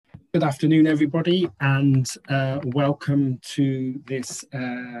Good afternoon, everybody, and welcome to this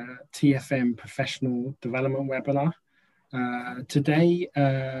TFM Professional Development webinar.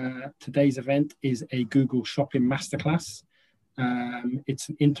 Today's event is a Google Shopping Masterclass. It's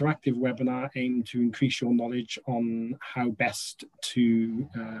an interactive webinar aimed to increase your knowledge on how best to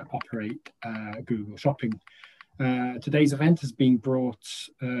operate Google Shopping. Today's event has been brought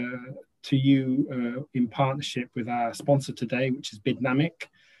to you in partnership with our sponsor today, which is Bidnamic.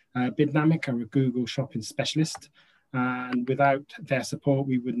 Bidnamic are a Google Shopping specialist, and without their support,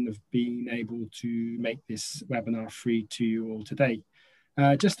 we wouldn't have been able to make this webinar free to you all today.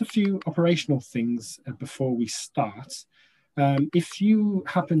 Just a few operational things before we start. If you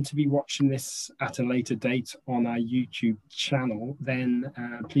happen to be watching this at a later date on our YouTube channel, then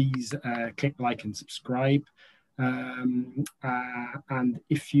please click like and subscribe. And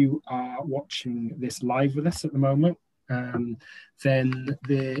if you are watching this live with us at the moment, then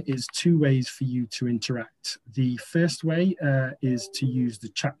there is two ways for you to interact. The first way is to use the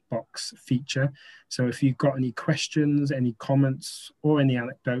chat box feature. So if you've got any questions, any comments, or any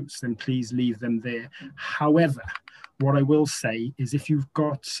anecdotes, then please leave them there. However, what I will say is if you've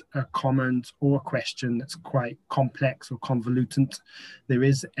got a comment or a question that's quite complex or convoluted, there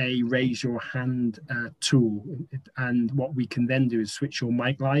is a raise your hand tool. And what we can then do is switch your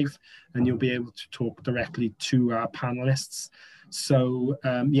mic live and you'll be able to talk directly to our panelists. So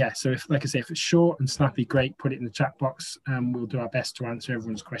so if, like I say, if it's short and snappy, great, put it in the chat box and we'll do our best to answer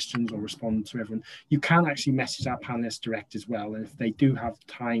everyone's questions or respond to everyone. You can actually message our panelists direct as well. And if they do have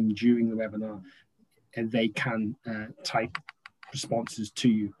time during the webinar, and they can type responses to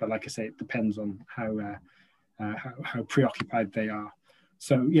you, but like I say, it depends on how preoccupied they are.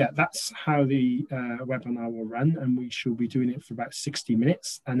 So yeah, that's how the webinar will run, and we shall be doing it for about 60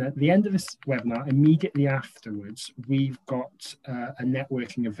 minutes. And at the end of this webinar, immediately afterwards, we've got a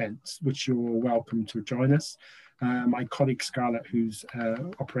networking event, which you're welcome to join us. My colleague Scarlett, who's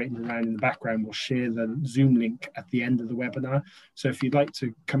operating around in the background, will share the Zoom link at the end of the webinar. So if you'd like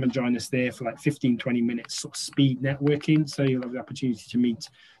to come and join us there for like 15, 20 minutes sort of speed networking, so you'll have the opportunity to meet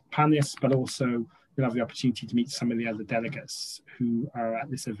panelists, but also you'll have the opportunity to meet some of the other delegates who are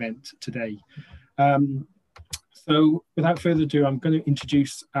at this event today. So without further ado, I'm going to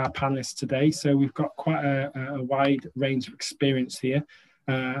introduce our panelists today. So we've got quite a wide range of experience here.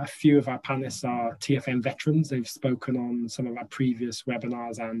 A few of our panelists are TFM veterans. They've spoken on some of our previous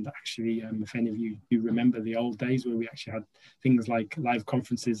webinars, and actually, if any of you do remember the old days where we actually had things like live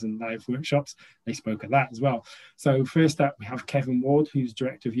conferences and live workshops, they spoke at that as well. So first up, we have Kevin Ward, who's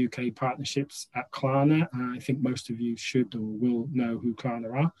Director of UK Partnerships at Klarna. I think most of you should or will know who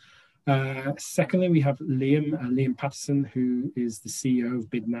Klarna are. Secondly, we have Liam Patterson, who is the CEO of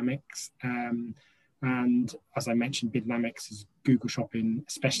Bidnamic. And as I mentioned, Bidnamic is Google Shopping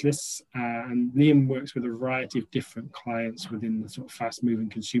specialists, and Liam works with a variety of different clients within the sort of fast-moving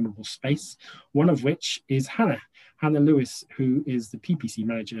consumable space, one of which is Hannah Lewis, who is the PPC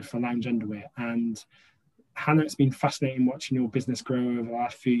manager for Lounge Underwear. And Hannah, it's been fascinating watching your business grow over the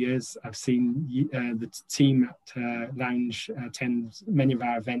last few years. I've seen the team at Lounge attend many of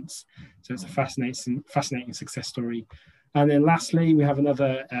our events, so it's a fascinating success story. And then lastly, we have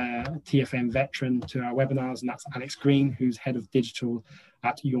another TFM veteran to our webinars, and that's Alex Green, who's head of digital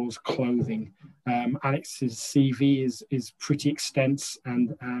at Yours Clothing. Alex's CV is pretty extensive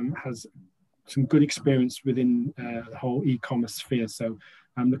and has some good experience within the whole e-commerce sphere. So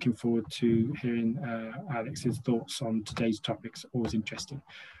I'm looking forward to hearing Alex's thoughts on today's topics. Always interesting.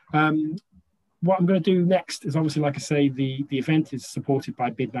 What I'm going to do next is, obviously, like I say, the event is supported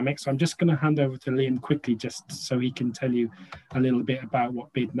by Bidnamic. So I'm just going to hand over to Liam quickly, just so he can tell you a little bit about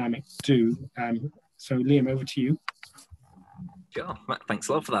what Bidnamic do. So Liam, over to you. Sure, thanks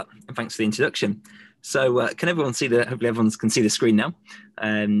a lot for that. And thanks for the introduction. So can everyone see hopefully everyone can see the screen now.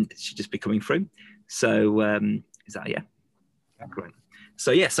 It should just be coming through. So is that, yeah? Great.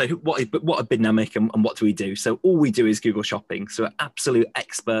 So yeah, so what are Bidnamic and what do we do? So all we do is Google Shopping. So we're absolute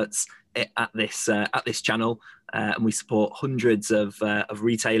experts at this channel, and we support hundreds of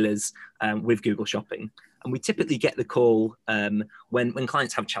retailers with Google Shopping. And we typically get the call when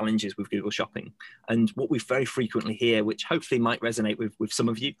clients have challenges with Google Shopping. And what we very frequently hear, which hopefully might resonate with some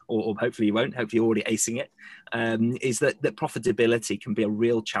of you, or hopefully you won't, hopefully you're already acing it, is that profitability can be a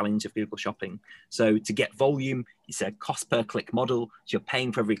real challenge of Google Shopping. So to get volume, it's a cost per click model. So you're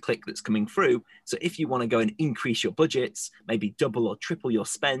paying for every click that's coming through. So if you want to go and increase your budgets, maybe double or triple your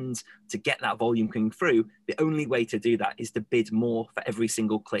spend to get that volume coming through, the only way to do that is to bid more for every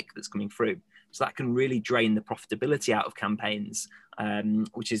single click that's coming through. So that can really drain the profitability out of campaigns,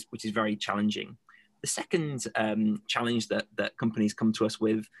 which is very challenging. The second challenge that companies come to us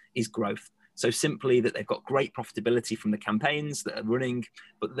with is growth. So simply that they've got great profitability from the campaigns that are running,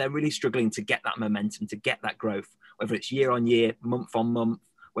 but they're really struggling to get that momentum, to get that growth, whether it's year on year, month on month,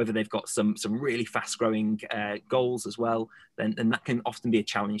 whether they've got some really fast growing goals as well, then that can often be a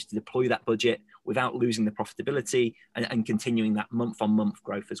challenge to deploy that budget without losing the profitability and continuing that month on month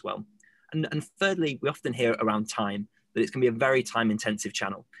growth as well. And thirdly, we often hear around time, that it's going to be a very time intensive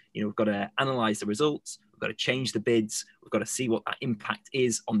channel. We've got to analyze the results, we've got to change the bids, we've got to see what that impact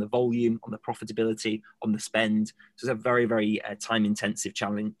is on the volume, on the profitability, on the spend. So it's a very, very time intensive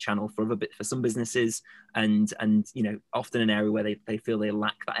channel for some businesses, and often an area where they feel they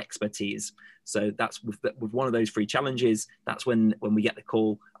lack that expertise. So that's with one of those three challenges, that's when we get the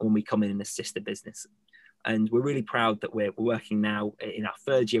call and when we come in and assist the business. And we're really proud that we're working now in our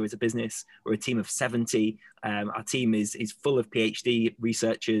third year as a business. We're a team of 70. Our team is full of PhD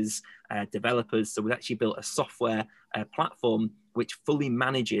researchers, developers. So we've actually built a software platform which fully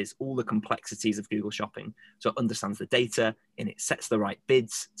manages all the complexities of Google Shopping. So it understands the data and it sets the right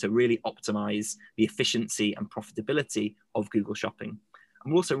bids to really optimize the efficiency and profitability of Google Shopping.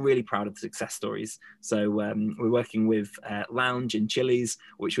 And we're also really proud of the success stories. So we're working with Lounge and Chili's,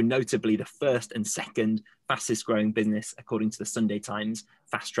 which were notably the first and second fastest growing business according to the Sunday Times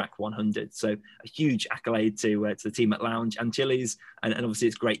Fast Track 100. So a huge accolade to the team at Lounge and Chili's. And obviously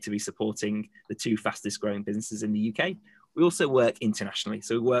it's great to be supporting the two fastest growing businesses in the UK. We also work internationally.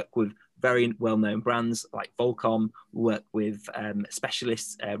 So we work with very well-known brands like Volcom. We work with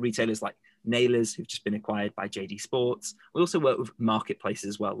specialist retailers like Nailers, who've just been acquired by JD Sports. We also work with marketplaces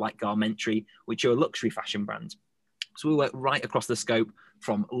as well, like Garmentry, which are a luxury fashion brand. So we work right across the scope,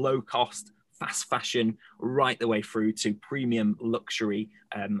 from low cost, fast fashion, right the way through to premium luxury.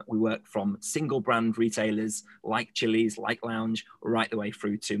 We work from single brand retailers like Chili's, like Lounge, right the way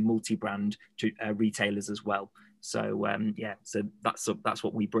through to multi-brand retailers as well. So so that's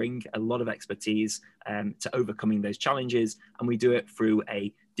what we bring, a lot of expertise to overcoming those challenges, and we do it through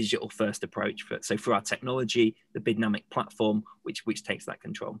a digital first approach. So through our technology, the Bidnamic platform, which takes that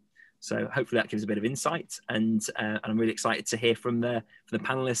control. So hopefully that gives a bit of insight, and I'm really excited to hear from the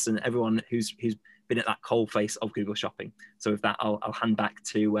panelists and everyone who's been at that coalface of Google Shopping. So with that, I'll hand back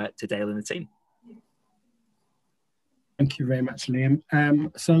to Dale and the team. Thank you very much, Liam.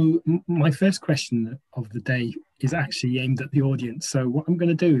 So my first question of the day is actually aimed at the audience. So what I'm going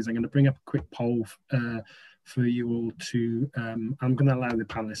to do is I'm going to bring up a quick poll for you all to, I'm going to allow the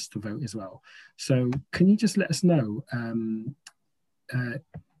panelists to vote as well. So can you just let us know,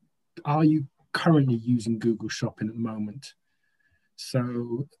 are you currently using Google Shopping at the moment?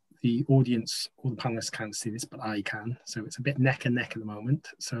 So the audience or the panelists can't see this, but I can. So it's a bit neck and neck at the moment.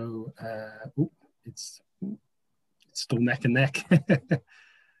 So it's still neck and neck.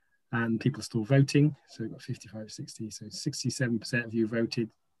 And people are still voting. So we've got 55, 60, so 67% of you voted.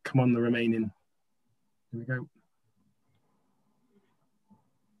 Come on, the remaining. Here we go.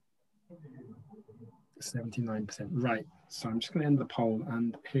 79%. Right. So I'm just going to end the poll,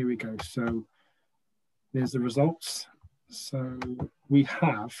 and here we go. So there's the results. So we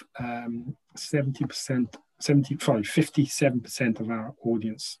have 57% of our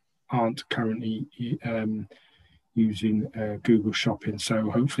audience aren't currently using Google Shopping.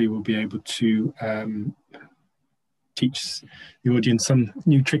 So hopefully we'll be able to teach the audience some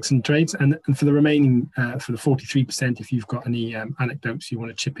new tricks and trades. And for the remaining, for the 43%, if you've got any anecdotes you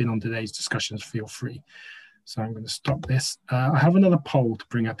want to chip in on today's discussions, feel free. So I'm going to stop this. I have another poll to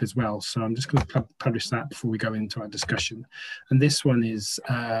bring up as well. So I'm just going to publish that before we go into our discussion. And this one is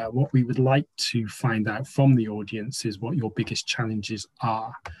what we would like to find out from the audience is what your biggest challenges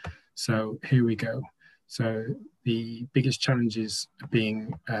are. So here we go. So the biggest challenges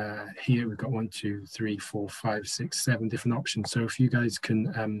being here, we've got 1, 2, 3, 4, 5, 6, 7 different options. So if you guys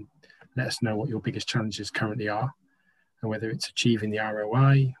can let us know what your biggest challenges currently are, and whether it's achieving the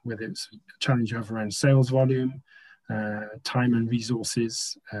ROI, whether it's a challenge over around sales volume, time and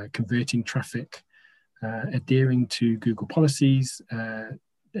resources, converting traffic, adhering to Google policies,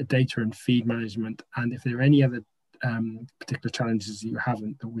 data and feed management, and if there are any other particular challenges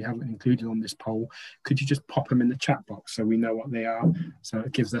that we haven't included on this poll, could you just pop them in the chat box so we know what they are? So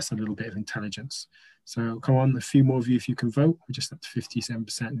it gives us a little bit of intelligence. So come on, a few more of you if you can vote. We're just up to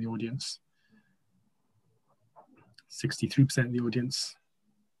 57% of the audience. 63% of the audience.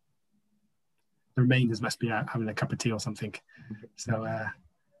 The remainders must be out having a cup of tea or something. So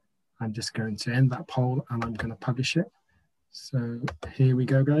I'm just going to end that poll and I'm going to publish it. So here we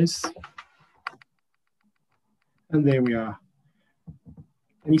go, guys. And there we are.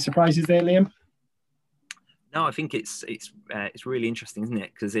 Any surprises there, Liam? No, I think it's really interesting, isn't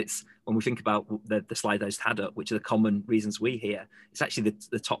it? Because it's, when we think about the slide I just had up, which are the common reasons we hear, it's actually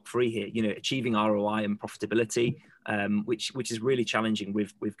the top three here. You know, achieving ROI and profitability, which is really challenging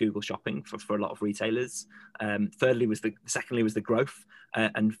with Google Shopping for a lot of retailers. Secondly was the growth,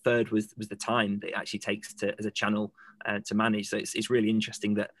 and third was the time that it actually takes as a channel to manage. So it's really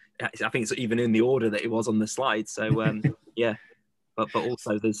interesting that I think it's even in the order that it was on the slide. So yeah. But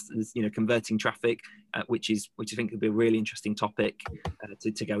also there's converting traffic, which I think would be a really interesting topic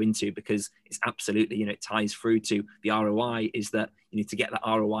to go into, because it's absolutely, it ties through to the ROI. Is that you need to get that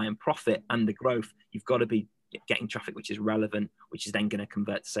ROI and profit and the growth, you've got to be getting traffic which is relevant, which is then going to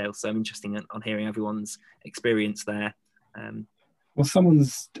convert to sales. So I'm interested on hearing everyone's experience there. Well,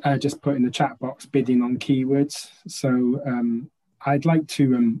 someone's just put in the chat box bidding on keywords. So I'd like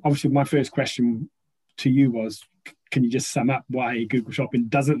to, obviously my first question to you was, can you just sum up why Google Shopping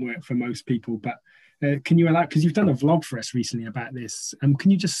doesn't work for most people? But can you allow, because you've done a vlog for us recently about this,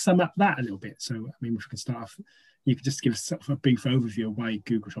 can you just sum up that a little bit? So, I mean, if we can start off, you could just give us sort of a brief overview of why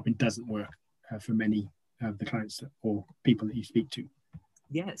Google Shopping doesn't work for many of the clients or people that you speak to.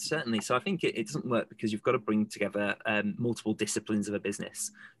 Yeah, certainly. So I think it doesn't work because you've got to bring together multiple disciplines of a business.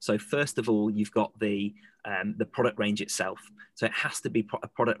 So first of all, you've got the product range itself. So it has to be a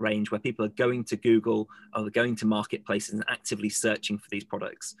product range where people are going to Google or they're going to marketplaces and actively searching for these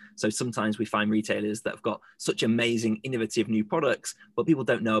products. So sometimes we find retailers that have got such amazing, innovative new products, but people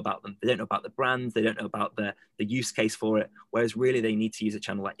don't know about them. They don't know about the brand. They don't know about the use case for it. Whereas really they need to use a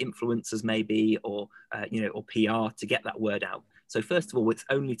channel like influencers maybe, or or PR to get that word out. So first of all, it's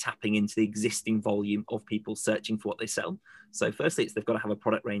only tapping into the existing volume of people searching for what they sell. So firstly, they've got to have a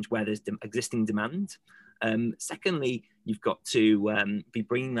product range where there's existing demand. Secondly, you've got to be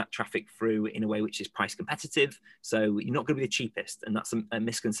bringing that traffic through in a way which is price competitive. So you're not going to be the cheapest, and that's a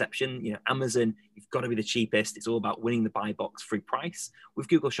misconception. Amazon, you've got to be the cheapest. It's all about winning the buy box through price. With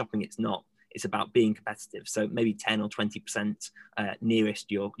Google Shopping, it's not. It's about being competitive. So maybe 10 or 20% nearest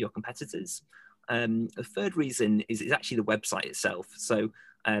your competitors. The third reason is actually the website itself. So,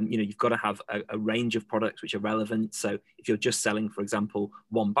 you've got to have a range of products which are relevant. So if you're just selling, for example,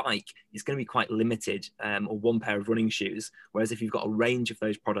 one bike, it's going to be quite limited, or one pair of running shoes. Whereas if you've got a range of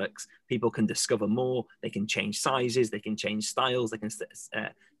those products, people can discover more. They can change sizes, they can change styles, they can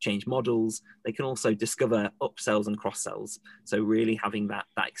change models. They can also discover upsells and cross-sells. So really having that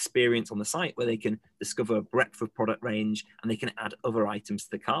experience on the site where they can discover a breadth of product range and they can add other items to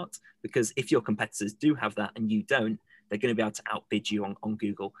the cart. Because if your competitors do have that and you don't, they're going to be able to outbid you on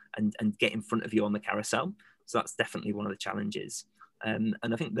Google and get in front of you on the carousel. So that's definitely one of the challenges. And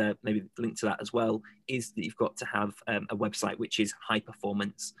I think maybe linked to that as well is that you've got to have a website which is high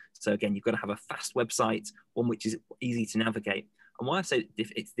performance. So again, you've got to have a fast website, one which is easy to navigate. And why I say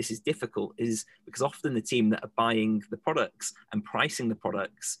this is difficult is because often the team that are buying the products and pricing the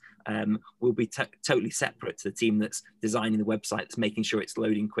products will be totally separate to the team that's designing the website, that's making sure it's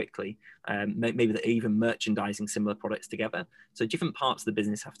loading quickly. Maybe they're even merchandising similar products together. So different parts of the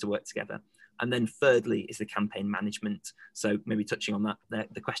business have to work together. And then thirdly is the campaign management. So maybe touching on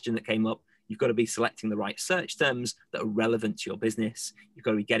that, the question that came up, you've got to be selecting the right search terms that are relevant to your business. You've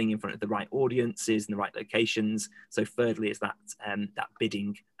got to be getting in front of the right audiences and the right locations. So thirdly is that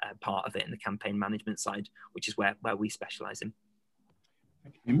bidding part of it in the campaign management side, which is where we specialize in.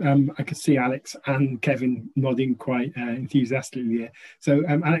 I could see Alex and Kevin nodding quite enthusiastically here. So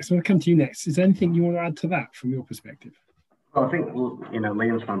Alex, I'm going to come to you next. Is there anything you want to add to that from your perspective? Well, I think,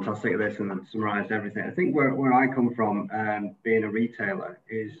 Liam's fantastic at this and summarised everything. I think where I come from, being a retailer,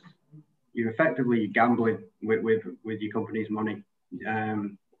 is you're effectively gambling with your company's money.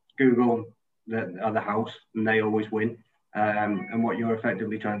 Google are the house and they always win. And what you're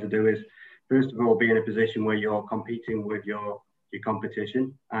effectively trying to do is, first of all, be in a position where you're competing with your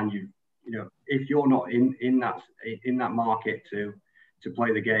competition, and if you're not in that market to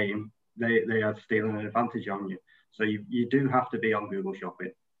play the game, they are stealing an advantage on you. So you do have to be on Google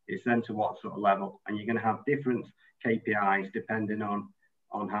Shopping. It's then to what sort of level, and you're going to have different KPIs depending on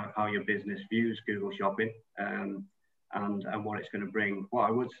how your business views Google Shopping and what it's going to bring. What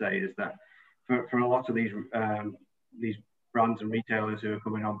I would say is that for a lot of these brands and retailers who are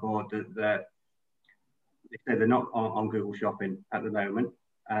coming on board, that they say they're not on Google Shopping at the moment.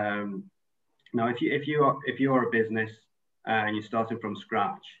 Now, if you're a business and you're starting from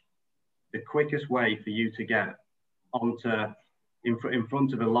scratch, the quickest way for you to get in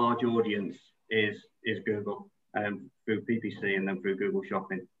front of a large audience is Google, through PPC and then through Google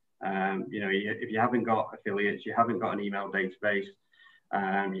Shopping. If you haven't got affiliates, you haven't got an email database,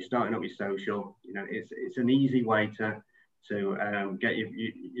 you're starting up your social, it's an easy way to to get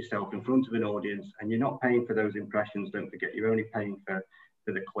yourself in front of an audience, and you're not paying for those impressions. Don't forget, you're only paying for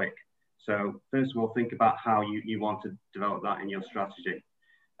the click. So first of all, think about how you want to develop that in your strategy.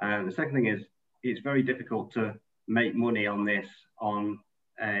 And the second thing is, it's very difficult to make money on this on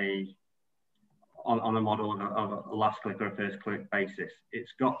a model of a last click or a first click basis.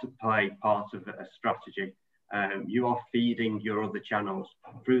 It's got to play part of a strategy. You are feeding your other channels.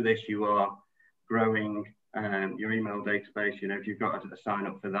 Through this, you are growing your email database. You know, if you've got to sign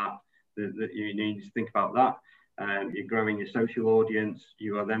up for that, you need to think about that. You're growing your social audience.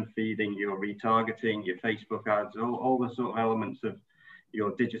 You are then feeding your retargeting, your Facebook ads, all the sort of elements of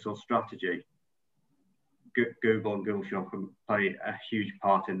your digital strategy. Google and Google Shopping play a huge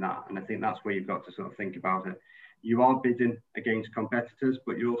part in that. And I think that's where you've got to sort of think about it. You are bidding against competitors,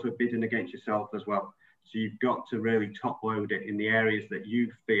 but you're also bidding against yourself as well. So you've got to really top load it in the areas that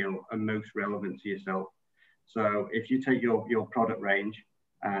you feel are most relevant to yourself. So if you take your product range,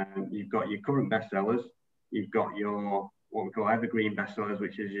 you've got your current bestsellers, you've got your what we call evergreen bestsellers,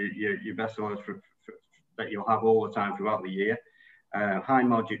 which is your bestsellers that you'll have all the time throughout the year. High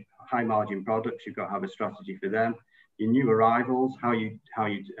margin products, you've got to have a strategy for them. Your new arrivals, how you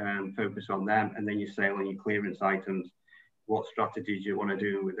focus on them, and then your sale and your clearance items. What strategies you want to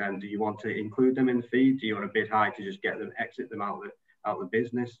do with them? Do you want to include them in the feed? Do you want to bid high to just get them, exit them out of the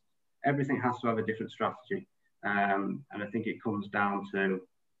business? Everything has to have a different strategy, and I think it comes down to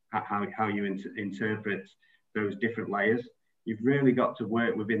how you interpret those different layers. You've really got to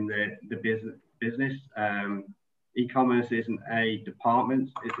work within the business. E-commerce isn't a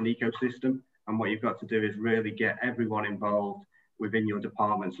department, it's an ecosystem. And what you've got to do is really get everyone involved within your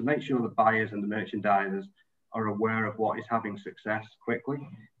department. So make sure the buyers and the merchandisers are aware of what is having success quickly,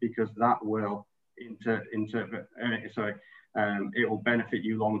 because that will it will benefit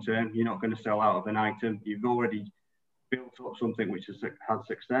you long term. You're not going to sell out of an item. You've already built up something which has had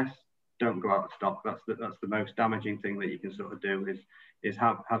success. Don't go out of stock. That's the most damaging thing that you can sort of do is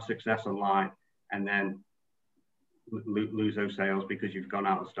have success online and then lose those sales because you've gone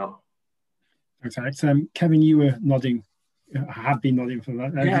out of stock. Okay. Kevin, you were nodding. I have been nodding for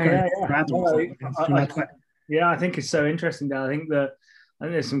that. Yeah, I think it's so interesting, Dan. I think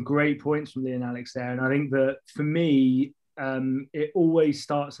there's some great points from Lee and Alex there. And I think that for me, it always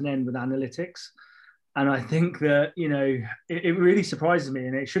starts and ends with analytics. And I think that, you know, it really surprises me,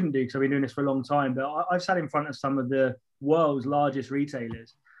 and it shouldn't do because I've been doing this for a long time, but I've sat in front of some of the world's largest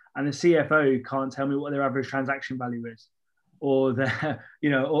retailers, and the CFO can't tell me what their average transaction value is, or their, you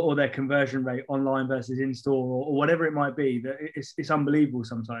know, or their conversion rate online versus in store, or whatever it might be. That it's unbelievable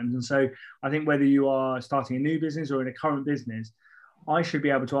sometimes. And so I think whether you are starting a new business or in a current business, I should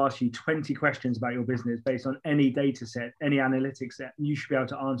be able to ask you 20 questions about your business based on any data set, any analytics set, and you should be able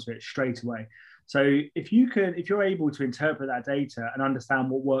to answer it straight away. So if you're able to interpret that data and understand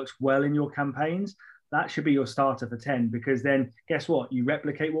what works well in your campaigns, that should be your starter for 10, because then guess what? You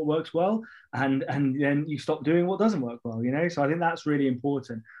replicate what works well, and then you stop doing what doesn't work well, you know? So I think that's really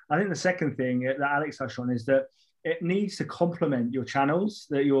important. I think the second thing that Alex touched on is that it needs to complement your channels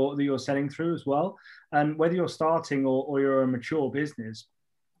that you're selling through as well. And whether you're starting or you're a mature business,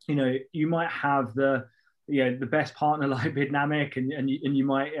 you know, you might have the best partner like Bidnamic, and you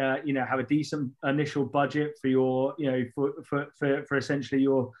might have a decent initial budget for your for essentially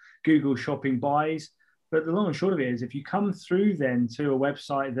your Google shopping buys. But the long and short of it is, if you come through then to a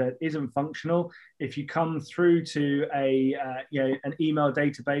website that isn't functional, if you come through to an email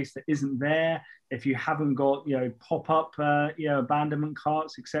database that isn't there, if you haven't got pop-up abandonment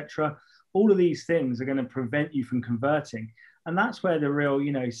carts, etc., all of these things are going to prevent you from converting. And that's where the real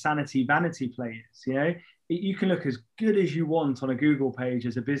sanity vanity play is. You can look as good as you want on a Google page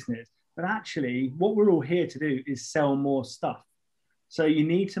as a business, but actually what we're all here to do is sell more stuff. So you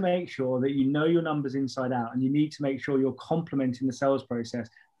need to make sure that you know your numbers inside out, and you need to make sure you're complementing the sales process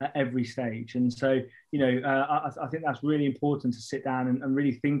at every stage. And so, I think that's really important to sit down and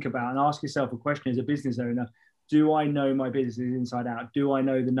really think about and ask yourself a question as a business owner. Do I know my business inside out? Do I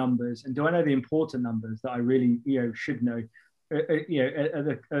know the numbers? And do I know the important numbers that I really, should know,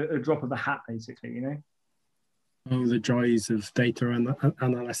 at a drop of a hat, basically, Oh, the joys of data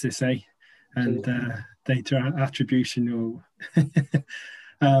analysis, eh? And data attribution. I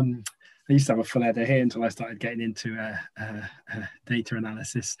used to have a full header here until I started getting into data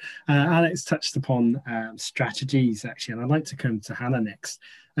analysis. Alex touched upon strategies, actually, and I'd like to come to Hannah next.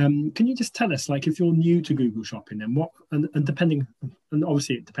 Can you just tell us, like, if you're new to Google Shopping, then and depending, and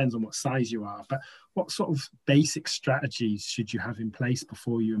obviously it depends on what size you are, but what sort of basic strategies should you have in place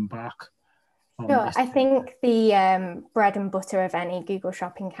before you embark on this? I think the bread and butter of any Google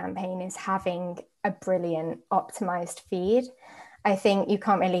Shopping campaign is having a brilliant optimized feed. I think you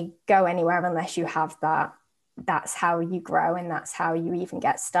can't really go anywhere unless you have that. That's how you grow, and that's how you even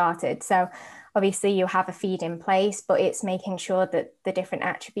get started. So obviously you have a feed in place, but it's making sure that the different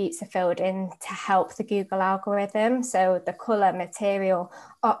attributes are filled in to help the Google algorithm. So the color, material,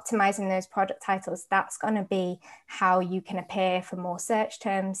 optimizing those product titles, that's going to be how you can appear for more search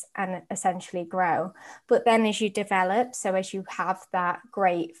terms and essentially grow. But then as you develop, so as you have that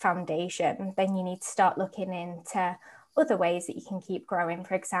great foundation, then you need to start looking into other ways that you can keep growing.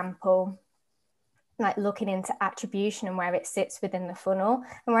 For example, like looking into attribution and where it sits within the funnel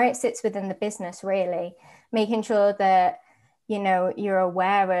and where it sits within the business, really making sure that, you know, you're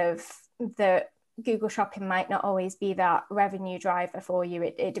aware of that Google Shopping might not always be that revenue driver for you.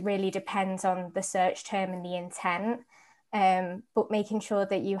 It really depends on the search term and the intent, but making sure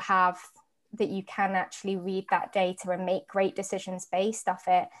that you can actually read that data and make great decisions based off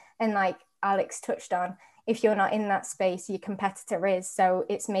it. And like Alex touched on, if you're not in that space, your competitor is. So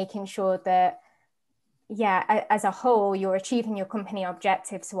it's making sure that, yeah, as a whole, you're achieving your company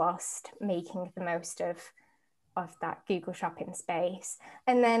objectives whilst making the most of that Google Shopping space.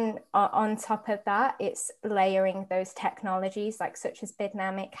 And then on top of that, it's layering those technologies like such as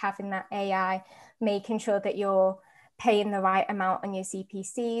Bidnamic, having that AI, making sure that you're paying the right amount on your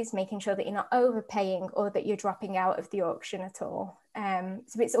CPCs, making sure that you're not overpaying or that you're dropping out of the auction at all.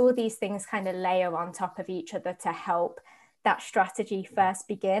 So it's all these things kind of layer on top of each other to help that strategy first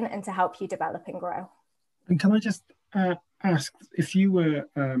begin and to help you develop and grow. And can I just ask, if you were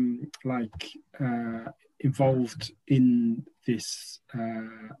involved in this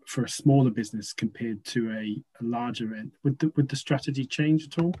for a smaller business compared to a larger end, would the strategy change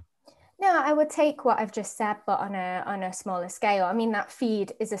at all? No, I would take what I've just said, but on a smaller scale. I mean, that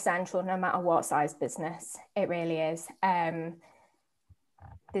feed is essential no matter what size business. It really is.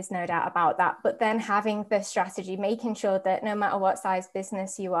 There's no doubt about that. But then having the strategy, making sure that no matter what size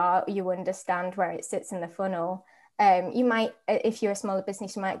business you are, you understand where it sits in the funnel. You might, if you're a smaller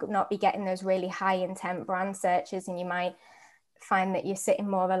business, you might not be getting those really high intent brand searches, and you might find that you're sitting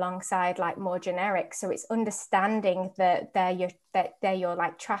more alongside like more generic. So it's understanding that they're your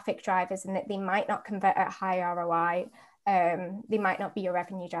like traffic drivers, and that they might not convert at high ROI. They might not be your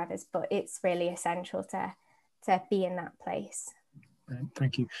revenue drivers, but it's really essential to be in that place.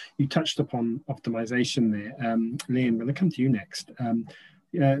 Thank you. You touched upon optimization there. Liam, when I come to you next,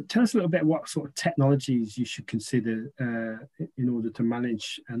 tell us a little bit what sort of technologies you should consider in order to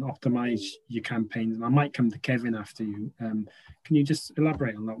manage and optimize your campaigns. And I might come to Kevin after you. Can you just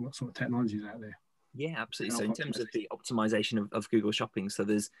elaborate on that? What sort of technologies are out there? Yeah, absolutely. So in terms of the optimization of Google Shopping, so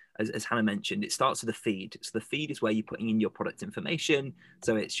there's, as Hannah mentioned, it starts with the feed. So the feed is where you're putting in your product information.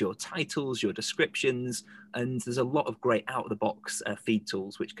 So it's your titles, your descriptions, and there's a lot of great out-of-the-box feed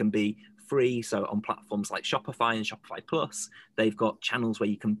tools, which can be free. So on platforms like Shopify and Shopify Plus, they've got channels where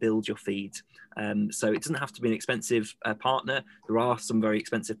you can build your feed. So it doesn't have to be an expensive partner. There are some very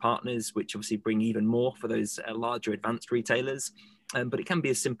expensive partners, which obviously bring even more for those larger advanced retailers. But it can be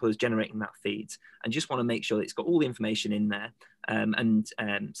as simple as generating that feed, and just want to make sure that it's got all the information in there. So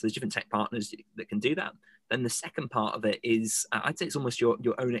there's different tech partners that can do that. Then the second part of it is, I'd say it's almost your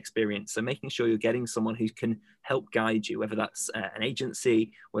own experience. So making sure you're getting someone who can help guide you, whether that's an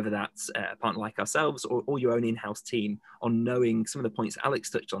agency, whether that's a partner like ourselves, or your own in-house team, on knowing some of the points Alex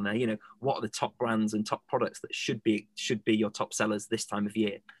touched on there. You know, what are the top brands and top products that should be your top sellers this time of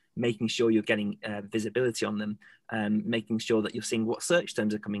year? Making sure you're getting visibility on them, making sure that you're seeing what search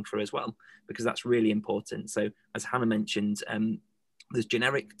terms are coming through as well, because that's really important. So as Hannah mentioned, there's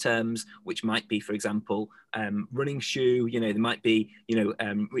generic terms, which might be, for example, running shoe. You know, there might be,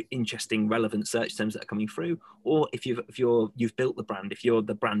 interesting, relevant search terms that are coming through. Or if you've built the brand, if you're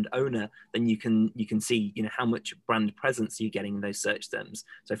the brand owner, then you can see, how much brand presence you're getting in those search terms.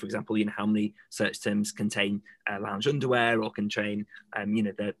 So, for example, how many search terms contain lounge underwear, or contain,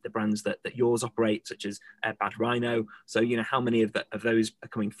 the brands that yours operate, such as Bad Rhino. So, how many of those are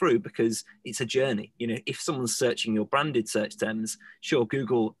coming through, because it's a journey. If someone's searching your branded search terms, sure,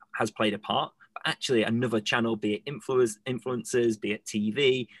 Google has played a part, but actually another channel, be it influencers, be it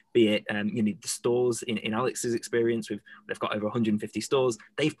TV, be it the stores. In Alex's experience, they've got over 150 stores.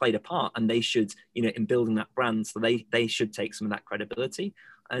 They've played a part, and they should, in building that brand, so they should take some of that credibility.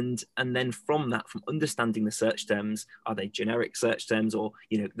 And then from understanding the search terms, are they generic search terms, or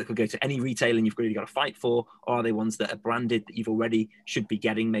they could go to any retailer and you've really got to fight for, or are they ones that are branded that you've already should be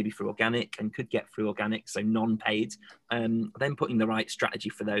getting maybe through organic and could get through organic, so non-paid? Then putting the right strategy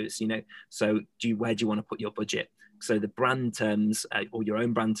for those. So where do you want to put your budget? So the brand terms or your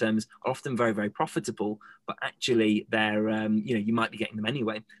own brand terms are often very, very profitable, but actually they're, you might be getting them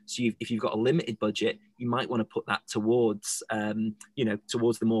anyway. So if you've got a limited budget, you might want to put that towards,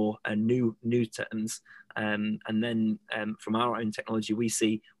 towards the more new terms. And then from our own technology, we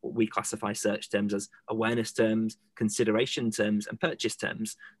see what we classify search terms as awareness terms, consideration terms, and purchase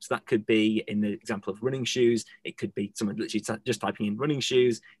terms. So that could be, in the example of running shoes, it could be someone literally just typing in running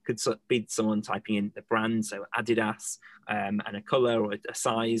shoes, could be someone typing in the brand, so Adidas, and a color or a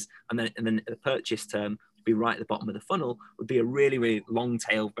size, and then the purchase term be right at the bottom of the funnel would be a really, really long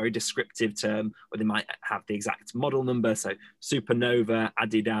tail, very descriptive term where they might have the exact model number. So Supernova,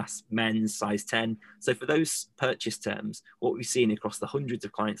 Adidas, men's, size 10. So for those purchase terms, what we've seen across the hundreds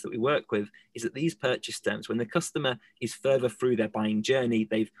of clients that we work with is that these purchase terms, when the customer is further through their buying journey,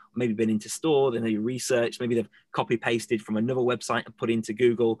 they've maybe been into store, then they research, maybe they've copy pasted from another website and put into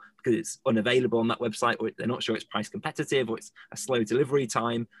Google because it's unavailable on that website, or they're not sure it's price competitive, or it's a slow delivery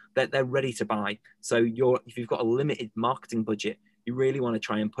time, they're ready to buy. So if you've got a limited marketing budget, you really want to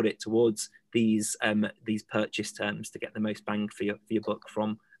try and put it towards these purchase terms to get the most bang for your buck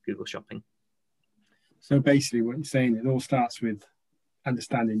from Google Shopping. So basically what you're saying, it all starts with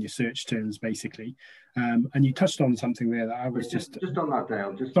understanding your search terms, basically. And you touched on something there that I was just on that,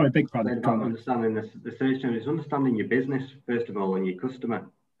 Dale. Sorry, big pardon. About understanding the search terms is understanding your business, first of all, and your customer.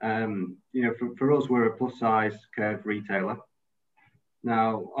 For us, we're a plus size curve retailer.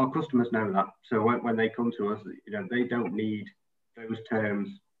 Now, our customers know that. So when they come to us, they don't need those terms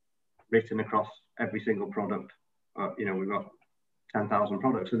written across every single product. We've got 10,000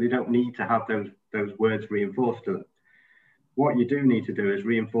 products, so they don't need to have those words reinforced to them. What you do need to do is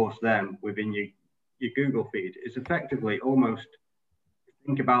reinforce them within your Google feed. It's effectively almost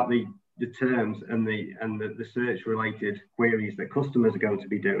think about the terms and the search related queries that customers are going to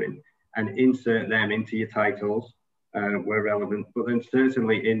be doing, and insert them into your titles where relevant, but then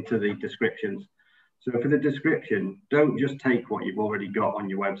certainly into the descriptions. So for the description, don't just take what you've already got on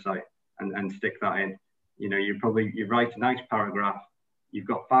your website and stick that in. You write a nice paragraph, you've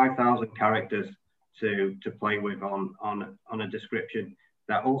got 5,000 characters to play with on a description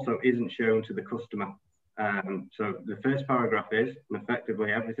that also isn't shown to the customer. So the first paragraph is, and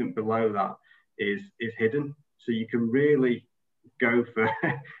effectively everything below that is hidden. So you can really go for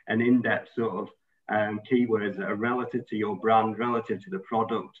an in-depth sort of keywords that are relative to your brand, relative to the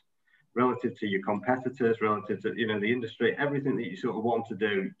product, relative to your competitors, relative to the industry. Everything that you sort of want to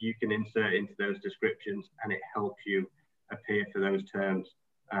do, you can insert into those descriptions, and it helps you appear for those terms,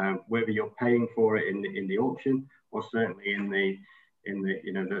 whether you're paying for it in the auction, or certainly in the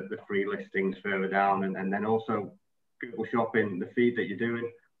free listings further down. And then also Google Shopping, the feed that you're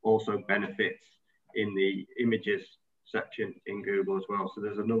doing also benefits in the images section in Google as well. So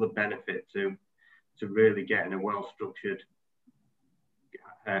there's another benefit to really getting a well-structured,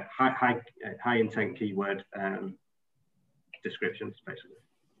 high intent keyword descriptions, basically.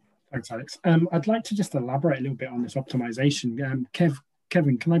 Thanks, Alex. I'd like to just elaborate a little bit on this optimization.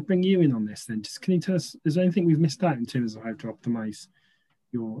 Kevin, can I bring you in on this then? Just can you tell us, is there anything we've missed out in terms of how to optimize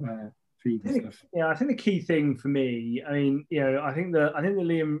your feed and stuff? Yeah, I think the key thing for me, I think that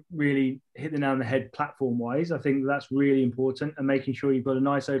Liam really hit the nail on the head platform wise. I think that's really important, and making sure you've got a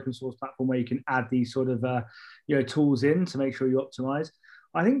nice open source platform where you can add these sort of tools in to make sure you optimize.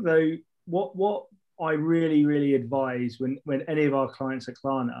 I think though, what I really, really advise when any of our clients at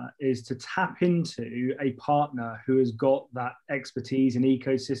Klarna is to tap into a partner who has got that expertise and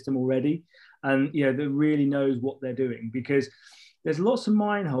ecosystem already, and that really knows what they're doing, because there's lots of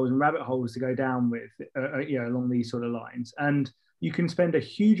mine holes and rabbit holes to go down with, along these sort of lines. And you can spend a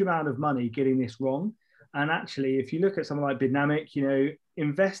huge amount of money getting this wrong. And actually, if you look at something like Bidnamic,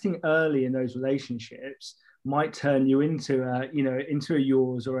 investing early in those relationships might turn you into a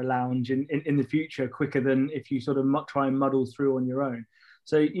yours or a lounge in the future quicker than if you sort of try and muddle through on your own.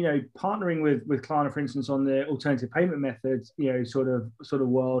 So, partnering with Klarna, for instance, on the alternative payment methods, sort of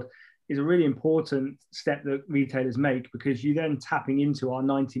world, is a really important step that retailers make, because you then tapping into our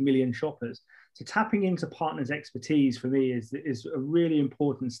 90 million shoppers. So tapping into partners' expertise for me is a really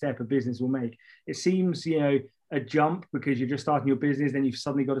important step a business will make. It seems, a jump because you're just starting your business, then you've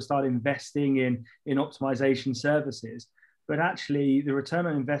suddenly got to start investing in optimization services. But actually, the return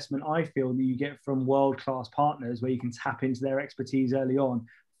on investment I feel that you get from world-class partners where you can tap into their expertise early on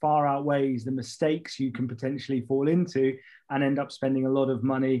far outweighs the mistakes you can potentially fall into and end up spending a lot of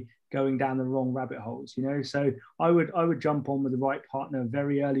money going down the wrong rabbit holes, So I would jump on with the right partner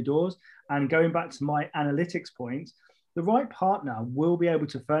very early doors. And going back to my analytics point, the right partner will be able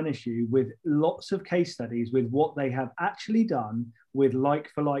to furnish you with lots of case studies with what they have actually done with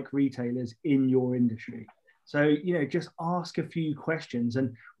like-for-like retailers in your industry. So, you know, just ask a few questions.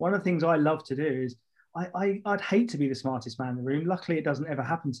 And one of the things I love to do is I'd hate to be the smartest man in the room. Luckily, it doesn't ever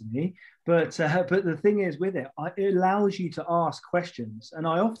happen to me. But the thing is with it, it allows you to ask questions. And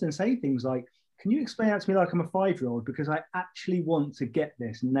I often say things like, can you explain that to me like I'm a 5-year-old? Because I actually want to get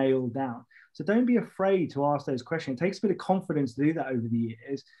this nailed down. So don't be afraid to ask those questions. It takes a bit of confidence to do that over the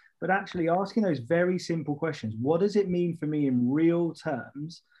years, but actually asking those very simple questions. What does it mean for me in real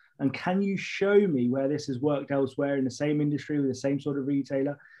terms? And can you show me where this has worked elsewhere in the same industry with the same sort of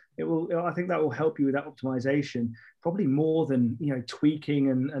retailer? I think that will help you with that optimization, probably more than, you know, tweaking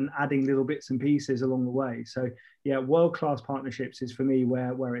and adding little bits and pieces along the way. So yeah, world-class partnerships is for me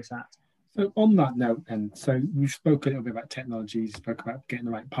where it's at. So on that note, and so you spoke a little bit about technology, you spoke about getting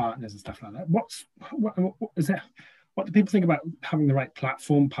the right partners and stuff like that. What do people think about having the right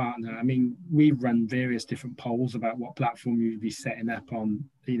platform partner? I mean, we've run various different polls about what platform you'd be setting up on,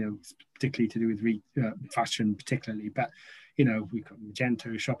 you know, particularly to do with fashion particularly, but you know, we've got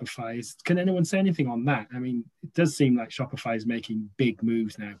Magento, Shopify. Can anyone say anything on that? I mean, it does seem like Shopify is making big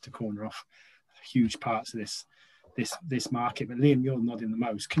moves now to corner off huge parts of this market. But Liam, you're nodding the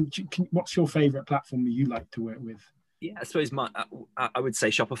most. What's your favorite platform that you like to work with? Yeah, I suppose I would say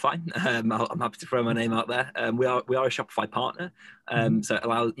Shopify. I'm happy to throw my name out there. We are a Shopify partner, so it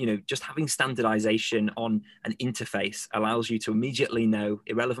allows, you know, just having standardization on an interface allows you to immediately know,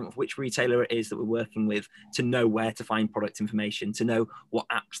 irrelevant of which retailer it is that we're working with, to know where to find product information, to know what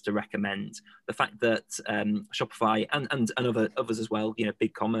apps to recommend. The fact that Shopify and others as well, you know,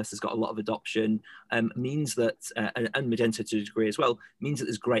 BigCommerce has got a lot of adoption, means that, and Magento to a degree as well, means that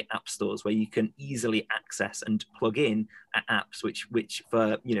there's great app stores where you can easily access and plug in apps which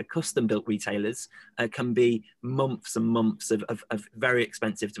for, you know, custom built retailers can be months and months of very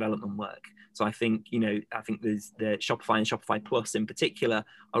expensive development work. So I think there's the Shopify and Shopify Plus in particular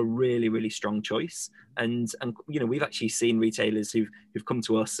are really, really strong choice. And you know, we've actually seen retailers who've come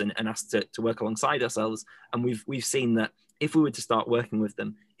to us and asked to work alongside ourselves, and we've seen that if we were to start working with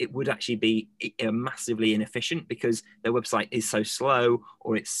them, it would actually be massively inefficient because their website is so slow,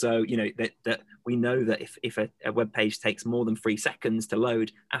 or it's so, you know, that we know that if a web page takes more than 3 seconds to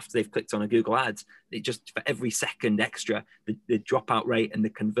load after they've clicked on a Google ad, it just, for every second extra, the dropout rate and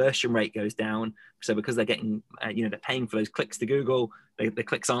the conversion rate goes down. So because they're getting, you know, they're paying for those clicks to Google, the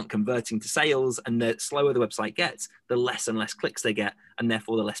clicks aren't converting to sales, and the slower the website gets, the less and less clicks they get, and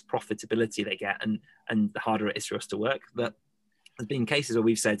therefore the less profitability they get, and the harder it is for us to work. But there's been cases where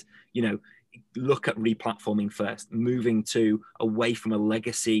we've said, you know, look at replatforming first, moving away from a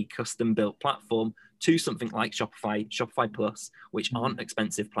legacy custom built platform to something like Shopify Plus, which aren't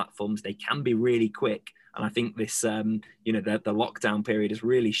expensive platforms. They can be really quick. And I think this, you know, the lockdown period has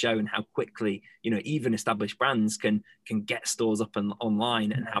really shown how quickly, you know, even established brands can get stores up and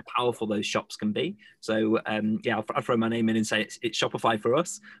online, and how powerful those shops can be. So yeah, I'll throw my name in and say it's Shopify for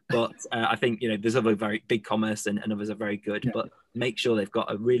us. But I think, you know, there's other very big commerce and others are very good. Yeah. But make sure they've got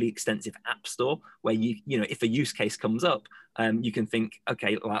a really extensive app store where you know, if a use case comes up, you can think,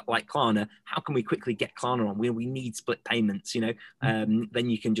 okay, like Klarna, how can we quickly get Klarna on? We need split payments, you know, then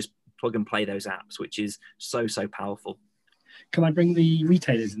you can just plug and play those apps, which is so powerful. Can I bring the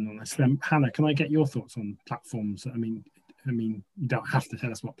retailers in on this? Hannah, can I get your thoughts on platforms? I mean, you don't have to tell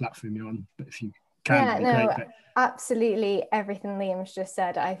us what platform you're on, but if you can, yeah, great, absolutely everything Liam's just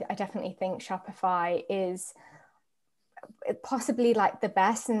said. I definitely think Shopify is possibly like the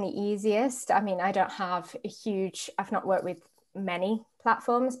best and the easiest. I mean, I don't have I've not worked with many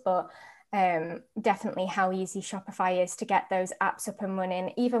platforms, but definitely how easy Shopify is to get those apps up and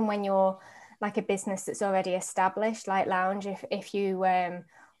running, even when you're like a business that's already established, like Lounge. If you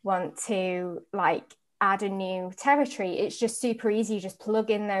want to like add a new territory, it's just super easy. You just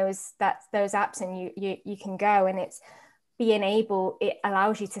plug in those apps and you can go, and it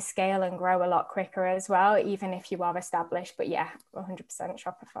allows you to scale and grow a lot quicker as well, even if you are established. But yeah, 100%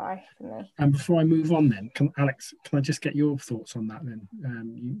 Shopify for me. And before I move on then, Alex, can I just get your thoughts on that then?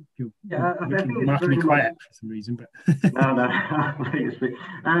 You're markedly quiet for some reason, but...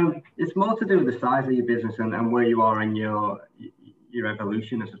 No, it's more to do with the size of your business and where you are in your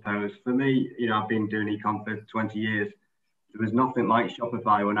evolution, I suppose. For me, you know, I've been doing e-com for 20 years. There was nothing like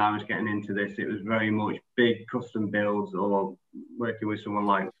Shopify when I was getting into this. It was very much big custom builds, or working with someone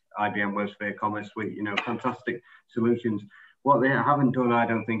like IBM WebSphere Commerce Suite, you know, fantastic solutions. What they haven't done, I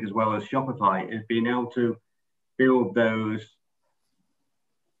don't think, as well as Shopify, is being able to build those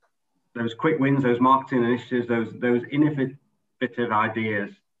quick wins, those marketing initiatives, those innovative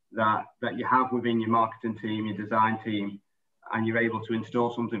ideas that you have within your marketing team, your design team, and you're able to install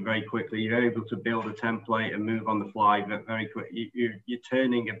something very quickly. You're able to build a template and move on the fly very quick. You're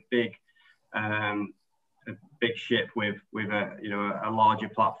turning a big a big ship with a larger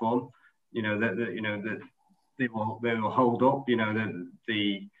platform, that they will hold up,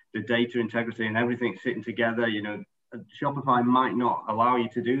 the data integrity and everything sitting together. Shopify might not allow you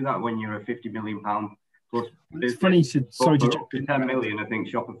to do that when you're a £50 million plus business. It's funny you should, sorry to up to 10 million, I think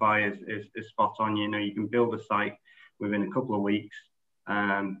Shopify is spot on. You can build a site within a couple of weeks.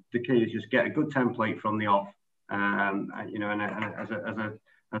 The key is just get a good template from the off. And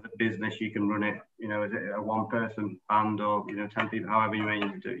as a business, you can run it, as a one-person band or 10 people, however you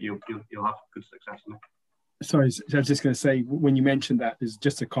mean, you'll have good success in it. Sorry, I was just going to say, when you mentioned that, there's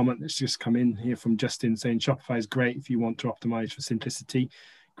just a comment that's just come in here from Justin saying Shopify is great if you want to optimize for simplicity,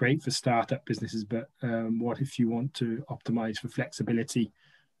 great for startup businesses, but what if you want to optimize for flexibility?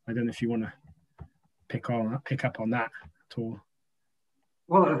 I don't know if you want to pick up on that at all.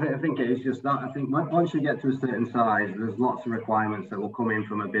 Well, I think it is just that. I think once you get to a certain size, there's lots of requirements that will come in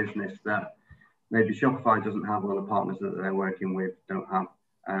from a business that maybe Shopify doesn't have, or the partners that they're working with don't have.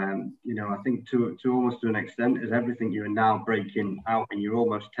 I think to almost to an extent, is everything you are now breaking out, and you're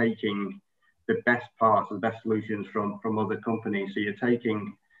almost taking the best parts, the best solutions from other companies. So you're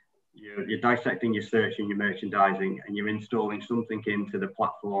dissecting your search and your merchandising, and you're installing something into the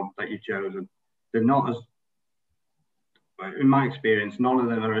platform that you've chosen. They're not as, in my experience, none of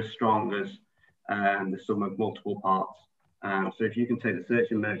them are as strong as the sum of multiple parts. So if you can take the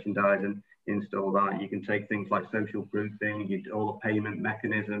search and merchandising, install that, you can take things like social proofing, all the payment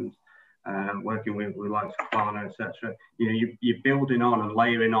mechanisms, working with likes of Klarna, etc. You're building on and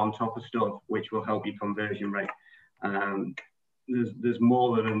layering on top of stuff which will help your conversion rate. There's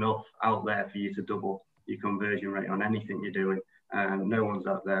more than enough out there for you to double your conversion rate on anything you're doing. No one's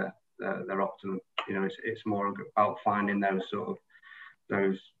out there they're optimum. It's more about finding those sort of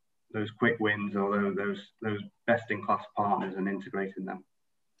those quick wins, or those best in class partners, and integrating them.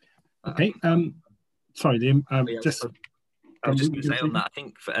 Okay. Sorry, Liam. I was just going to say on that, I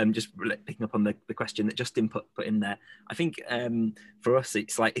think just picking up on the question that Justin put in there, I think for us,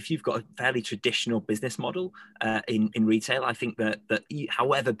 it's like if you've got a fairly traditional business model in retail, I think that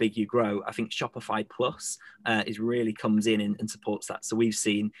however big you grow, I think Shopify Plus really comes in and supports that. So we've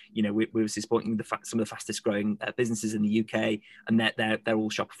seen, we're supporting some of the fastest growing businesses in the UK, and they're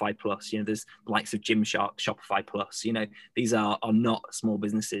all Shopify Plus. There's the likes of Gymshark, Shopify Plus. These are not small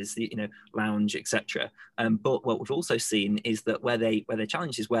businesses, Lounge, etc. But what we've also seen is that where they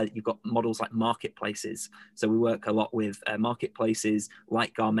challenge is where you've got models like marketplaces. So we work a lot with marketplaces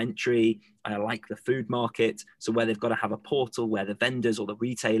like Garmentry, like the food market. So where they've got to have a portal where the vendors or the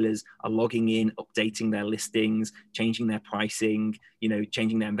retailers are logging in, updating their listings, changing their pricing,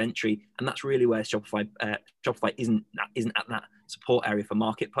 changing their inventory. And that's really where Shopify isn't at that support area for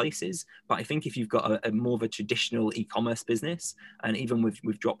marketplaces. But I think if you've got a more of a traditional e-commerce business, and even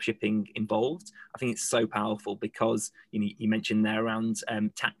with drop shipping involved, I think it's so powerful because you mentioned there around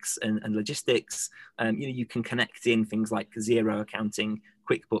tax and logistics. You can connect in things like Xero accounting,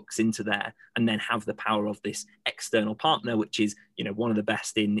 QuickBooks into there, and then have the power of this external partner, which is one of the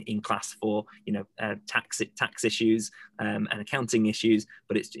best in class for tax issues and accounting issues.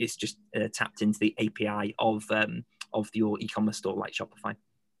 But it's just tapped into the API of your e-commerce store like Shopify.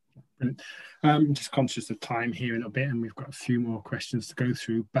 I'm just conscious of time here in a bit, and we've got a few more questions to go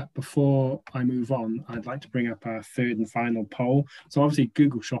through. But before I move on, I'd like to bring up our third and final poll. So obviously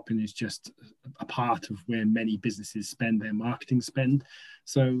Google Shopping is just a part of where many businesses spend their marketing spend.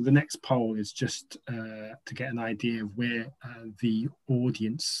 So the next poll is just to get an idea of where the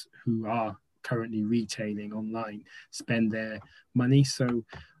audience who are currently retailing online spend their money. So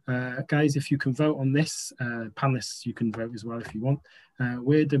guys, if you can vote on this, panelists, you can vote as well if you want.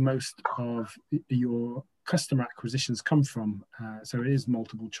 Where do most of your customer acquisitions come from? So it is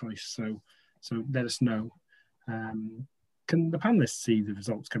multiple choice. So let us know. Can the panelists see the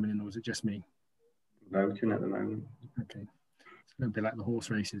results coming in, or is it just me? Voting at the moment. Okay, it's a little bit like the horse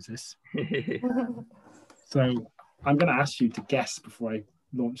races. This. So I'm going to ask you to guess before I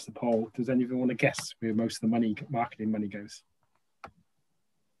launch the poll. Does anyone want to guess where most of the marketing money goes?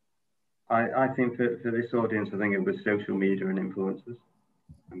 I think for this audience, I think it was social media and influencers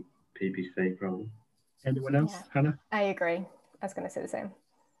and PPC probably. Anyone else? Yeah. Hannah? I agree. I was going to say the same.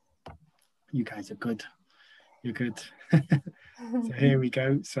 You guys are good. You're good. So here we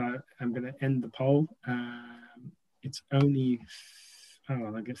go. So I'm going to end the poll. It's only,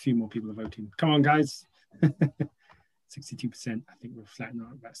 I get a few more people voting. Come on, guys. 62%. I think we're flattening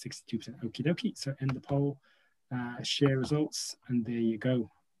out about 62%. Okie dokie. So end the poll, share results, and there you go.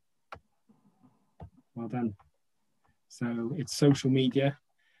 Well done. So it's social media,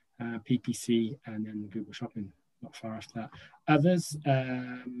 PPC, and then Google Shopping, not far after that. Others,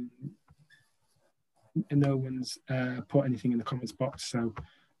 no one's put anything in the comments box, so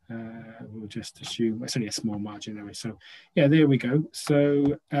we'll just assume it's only a small margin anyway. So yeah, there we go.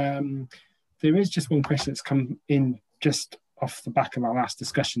 So there is just one question that's come in just off the back of our last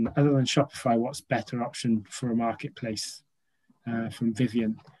discussion. Other than Shopify, what's better option for a marketplace? From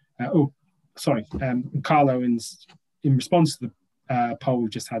Vivian. Carlo, in response to the poll we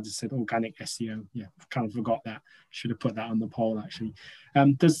just had, said organic SEO. Yeah, kind of forgot that. Should have put that on the poll actually.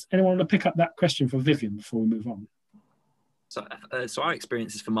 Does anyone want to pick up that question for Vivian before we move on? So our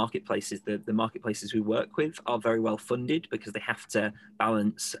experiences for marketplaces, the marketplaces we work with are very well funded because they have to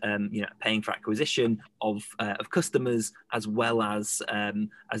balance, paying for acquisition of customers as well as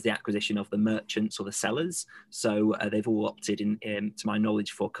the acquisition of the merchants or the sellers. So they've all opted in, to my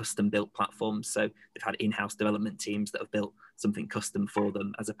knowledge, for custom-built platforms. So they've had in-house development teams that have built something custom for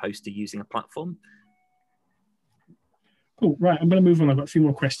them as opposed to using a platform. Cool. Right, I'm going to move on. I've got a few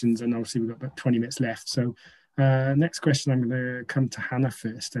more questions, and obviously we've got about 20 minutes left. So. Next question, I'm going to come to Hannah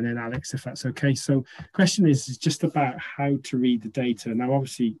first, and then Alex, if that's okay. So, question is just about how to read the data. Now,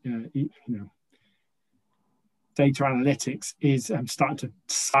 obviously, data analytics is I'm starting to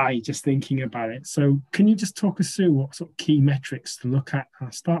sigh just thinking about it. So, can you just talk us through what sort of key metrics to look at?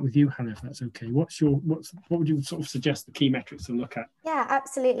 I'll start with you, Hannah, if that's okay. What would you sort of suggest the key metrics to look at? Yeah,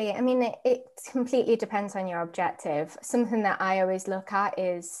 absolutely. I mean, it completely depends on your objective. Something that I always look at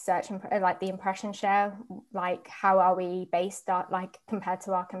is like the impression share, like how are we based on, like compared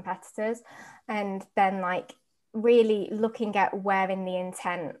to our competitors, and then like really looking at where in the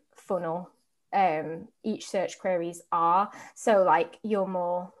intent funnel each search queries are. So like your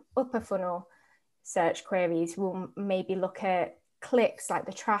more upper funnel search queries will maybe look at clicks, like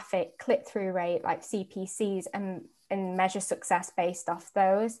the traffic, click-through rate, like CPCs, and measure success based off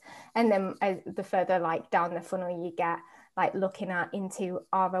those. And then the further like down the funnel you get, like looking at into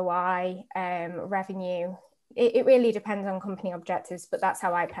ROI, revenue. It really depends on company objectives, but that's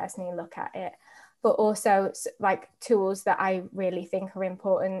how I personally look at it. But also like tools that I really think are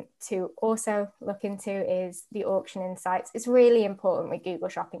important to also look into is the auction insights. It's really important with Google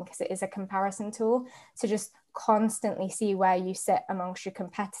Shopping because it is a comparison tool to just constantly see where you sit amongst your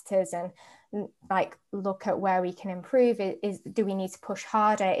competitors and like look at where we can improve. Do we need to push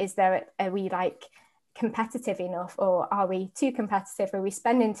harder? Are we like competitive enough, or are we too competitive? Are we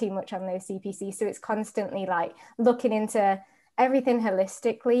spending too much on those CPC? So it's constantly like looking into everything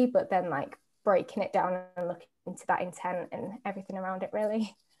holistically, but then like breaking it down and looking into that intent and everything around it,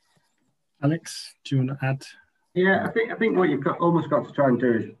 really. Alex, do you want to add? Yeah, I think what you've almost got to try and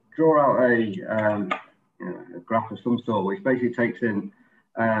do is draw out a graph of some sort, which basically takes in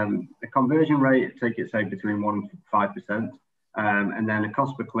a conversion rate, take it say between 1% and 5%, and then a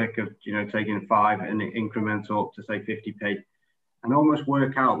cost per click of taking 5 and incremental up to say 50p, and almost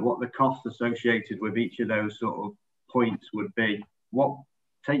work out what the cost associated with each of those sort of points would be.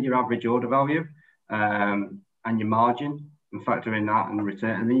 Take your average order value and your margin and factor in that and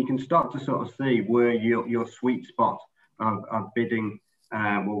return, and then you can start to sort of see where your sweet spot of bidding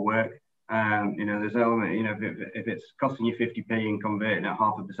will work. There's element, if it's costing you 50p and converting at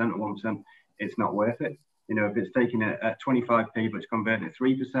 0.5% or 1%, it's not worth it. If it's taking it at 25p but it's converting at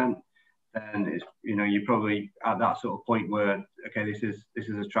 3%, then it's you're probably at that sort of point where this is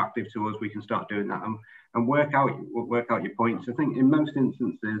attractive to us. We can start doing that and work out your points. I think in most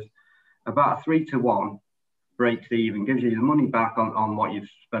instances, about a 3-to-1 breaks even, gives you the money back on what you've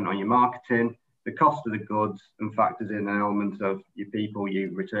spent on your marketing, the cost of the goods, and factors in elements of your people,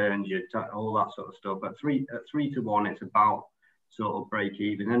 your returns, all that sort of stuff. At 3-to-1, it's about sort of break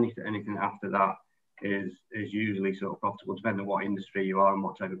even. Anything after that is usually sort of profitable, depending on what industry you are and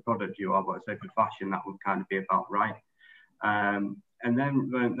what type of product you are. But say for fashion, that would kind of be about right. And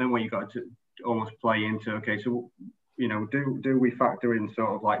then what you've got to almost play into, so do we factor in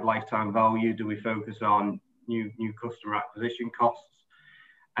sort of like lifetime value? Do we focus on new customer acquisition costs?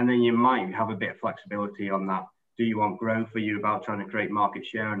 And then you might have a bit of flexibility on that. Do you want growth? Are you about trying to create market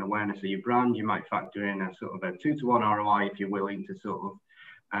share and awareness of your brand? You might factor in a sort of a 2-to-1 ROI if you're willing to sort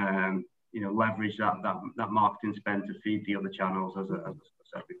of leverage that marketing spend to feed the other channels, as I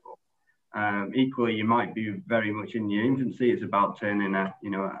said before. Equally, you might be very much in your infancy. It's about turning a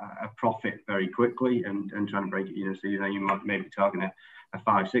profit very quickly and trying to break it. So you might maybe target a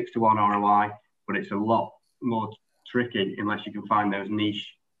 5-6-to-1 ROI, but it's a lot more tricky unless you can find those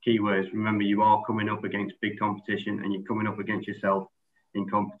niche keywords. Remember, you are coming up against big competition, and you're coming up against yourself in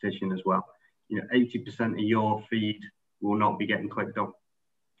competition as well. 80% of your feed will not be getting clicked on.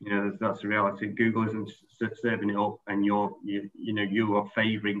 That's the reality. Google isn't serving it up, and you are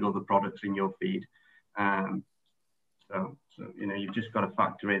favouring other products in your feed. So you've just got to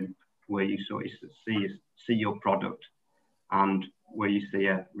factor in where you sort of see your product and where you see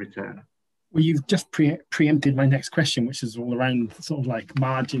a return. Well, you've just preempted my next question, which is all around sort of like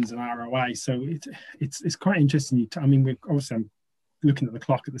margins and ROI. So it's quite interesting. I mean, I'm looking at the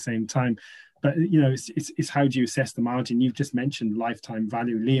clock at the same time, but it's how do you assess the margin? You've just mentioned lifetime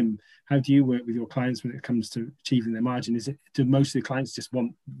value. Liam, how do you work with your clients when it comes to achieving their margin? Do most of the clients just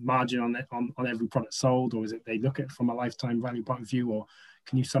want margin on every product sold, or is it they look at it from a lifetime value point of view, or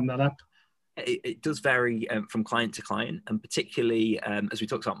can you sum that up? It does vary from client to client, and particularly as we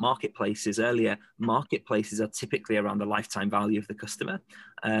talked about marketplaces earlier, marketplaces are typically around the lifetime value of the customer,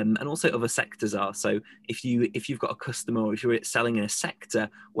 and also other sectors are. So if you've got a customer, or if you're selling in a sector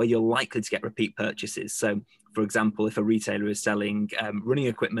where you're likely to get repeat purchases, so for example, if a retailer is selling running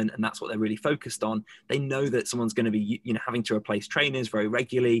equipment and that's what they're really focused on, they know that someone's going to be having to replace trainers very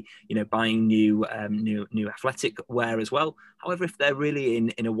regularly, buying new athletic wear as well. However, if they're really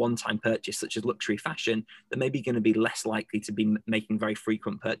in a one-time purchase, such as luxury fashion, they're maybe going to be less likely to be making very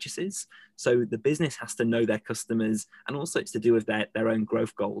frequent purchases. So the business has to know their customers, and also it's to do with their own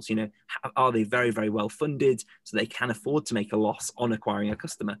growth goals. Are they very, very well funded so they can afford to make a loss on acquiring a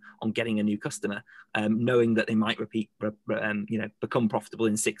customer, on getting a new customer, knowing that they might become profitable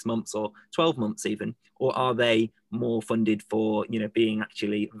in 6 months or 12 months even, or are they more funded for being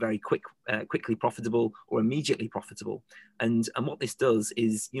actually very quickly profitable or immediately profitable? And what this does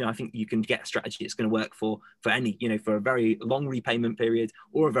is I think you can get a strategy that's going to work for any for a very long repayment period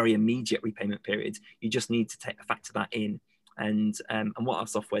or a very immediate repayment period. You just need to factor that in. And what our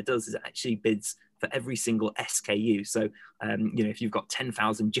software does is it actually bids for every single SKU. So, if you've got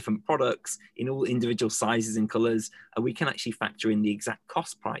 10,000 different products in all individual sizes and colors, we can actually factor in the exact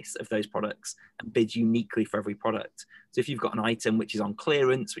cost price of those products and bid uniquely for every product. So if you've got an item which is on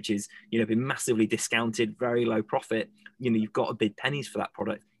clearance, which is, been massively discounted, very low profit, you've got to bid pennies for that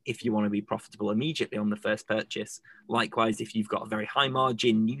product if you want to be profitable immediately on the first purchase. Likewise, if you've got a very high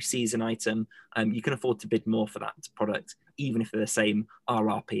margin new season item, you can afford to bid more for that product, even if they're the same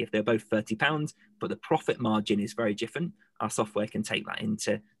RRP. If they're both £30, but the profit margin is very different, our software can take that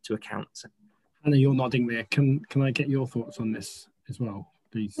into account. Anna, you're nodding there. Can I get your thoughts on this as well,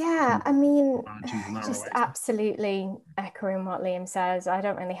 please? Yeah, I mean, just absolutely echoing what Liam says. I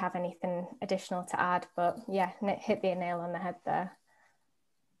don't really have anything additional to add, but yeah, hit the nail on the head there.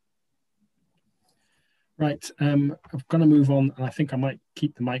 Right, I'm going to move on, and I think I might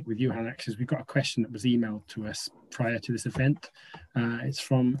keep the mic with you, Hannah, because we've got a question that was emailed to us prior to this event. It's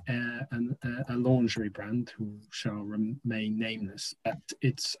from a lingerie brand who shall remain nameless, but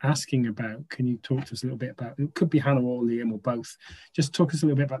it's asking about, can you talk to us a little bit about, it could be Hannah or Liam or both, just talk us a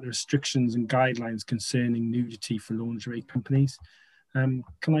little bit about the restrictions and guidelines concerning nudity for lingerie companies.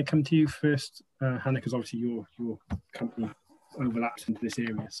 Can I come to you first, Hannah, because obviously your company overlaps into this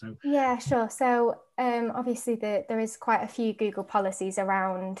area. So yeah, sure. So obviously there is quite a few Google policies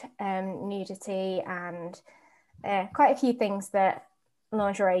around nudity, and quite a few things that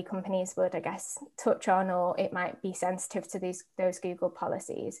lingerie companies would, I guess, touch on, or it might be sensitive to those Google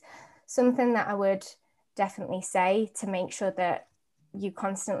policies. Something that I would definitely say to make sure that you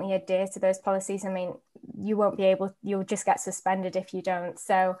constantly adhere to those policies. I mean, you'll just get suspended if you don't.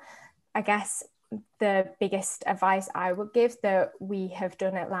 So I guess the biggest advice I would give that we have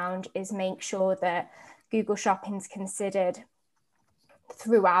done at Lounge is make sure that Google Shopping's considered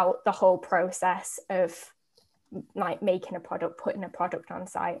throughout the whole process of like making a product, putting a product on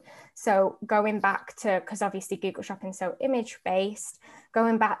site. So going back to, because obviously Google Shopping's so image based,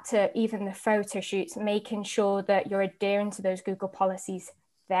 going back to even the photo shoots, making sure that you're adhering to those Google policies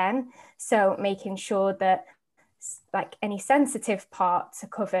then. So making sure that like any sensitive parts are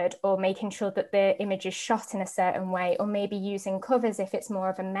covered, or making sure that the image is shot in a certain way, or maybe using covers if it's more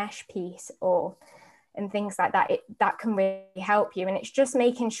of a mesh piece, and things like that. That can really help you. And it's just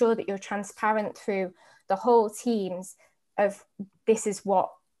making sure that you're transparent through the whole teams of this is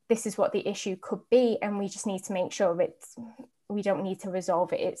what the issue could be, and we just need to make sure we don't need to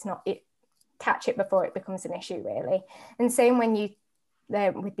resolve it. Catch it before it becomes an issue, really. And same when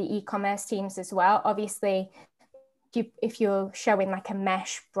with the e-commerce teams as well. Obviously, if you're showing like a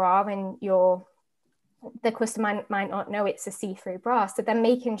mesh bra and the customer might not know it's a see-through bra, so then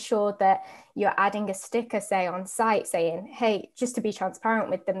making sure that you're adding a sticker, say on site, saying, hey, just to be transparent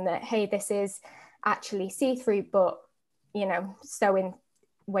with them that, hey, this is actually see-through, but so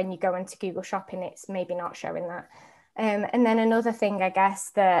when you go into Google Shopping, it's maybe not showing that. And then another thing, I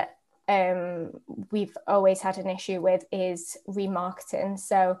guess, that we've always had an issue with is remarketing.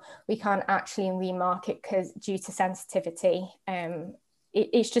 So we can't actually remarket because due to sensitivity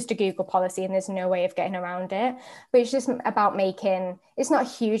it's just a Google policy and there's no way of getting around it. But it's just about it's not a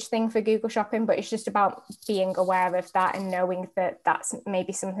huge thing for Google Shopping, but it's just about being aware of that and knowing that that's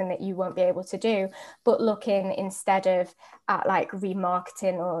maybe something that you won't be able to do. But looking, instead of at like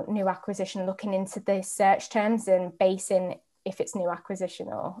remarketing or new acquisition, looking into the search terms and basing if it's new acquisition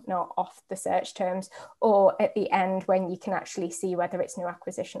or not off the search terms, or at the end when you can actually see whether it's new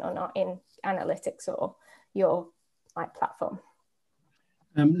acquisition or not in analytics or your like platform.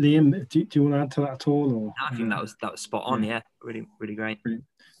 Liam, do you want to add to that at all? Or I think that was spot on. Yeah, really, really great. Brilliant.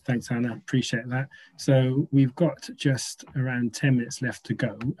 Thanks, Hannah. Appreciate that. So we've got just around 10 minutes left to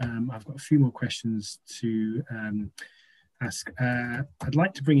go. I've got a few more questions to ask. I'd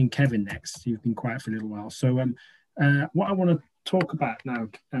like to bring in Kevin next. You've been quiet for a little while. So what I want to talk about now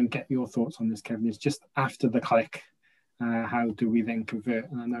and get your thoughts on this, Kevin, is just after the click. How do we then convert?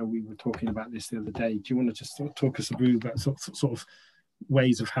 And I know we were talking about this the other day. Do you want to just talk us through that sort of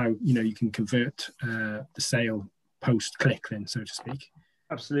ways of how you can convert the sale post click, then, so to speak?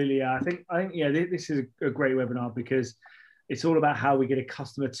 Absolutely, yeah. I think this is a great webinar because it's all about how we get a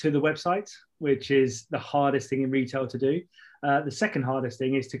customer to the website, which is the hardest thing in retail to do. The second hardest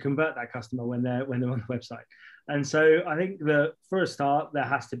thing is to convert that customer when they're on the website. And so I think that for a start, there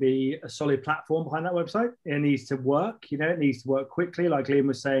has to be a solid platform behind that website. It needs to work, it needs to work quickly, like Liam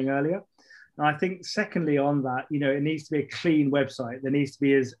was saying earlier. And I think secondly on that, it needs to be a clean website. There needs to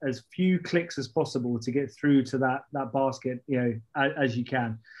be as few clicks as possible to get through to that basket, as you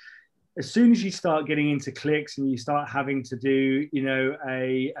can. As soon as you start getting into clicks and you start having to do,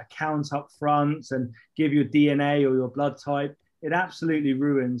 a count up front and give your DNA or your blood type, it absolutely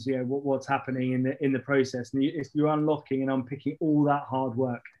ruins, what's happening in the process. And you're unlocking and unpicking all that hard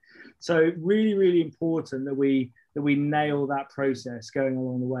work. So really, really important that we nail that process going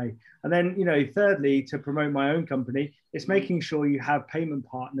along the way. And then, thirdly, to promote my own company, it's making sure you have payment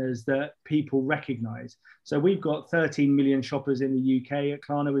partners that people recognize. So we've got 13 million shoppers in the UK at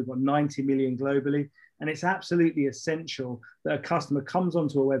Klarna. We've got 90 million globally. And it's absolutely essential that a customer comes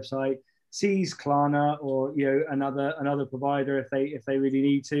onto a website, sees Klarna or another provider if they really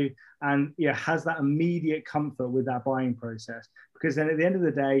need to, and has that immediate comfort with that buying process. Because then at the end of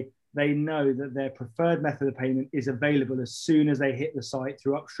the day, they know that their preferred method of payment is available as soon as they hit the site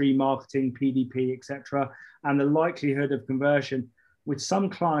through upstream marketing, PDP, etc. And the likelihood of conversion with some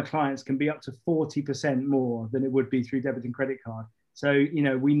Klarna clients can be up to 40% more than it would be through debit and credit card. So,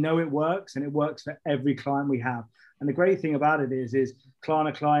 we know it works, and it works for every client we have. And the great thing about it is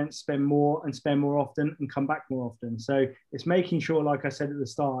Klarna clients spend more often and come back more often. So it's making sure, like I said at the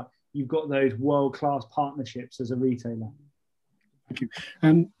start, you've got those world-class partnerships as a retailer. Thank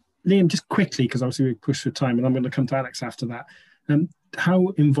you. Liam, just quickly, because obviously we push for time, and I'm going to come to Alex after that. How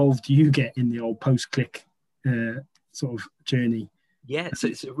involved do you get in the old post-click sort of journey? Yeah, so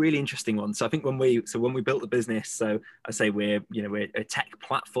it's a really interesting one. So I think when we built the business, so I say we're a tech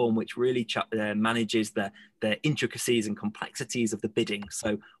platform which really manages the intricacies and complexities of the bidding.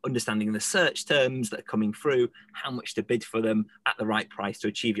 So understanding the search terms that are coming through, how much to bid for them at the right price to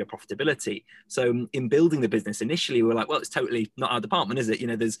achieve your profitability. So in building the business, initially we were like, well, it's totally not our department, is it?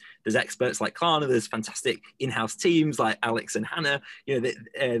 There's experts like Klarna, there's fantastic in-house teams like Alex and Hannah.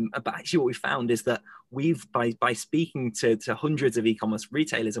 But actually what we found is that we've by speaking to hundreds of e-commerce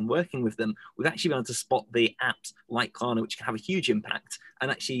retailers and working with them, we've actually been able to spot the apps like Klarna, which can have a huge impact.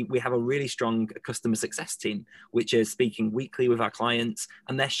 And actually we have a really strong customer success team, which is speaking weekly with our clients,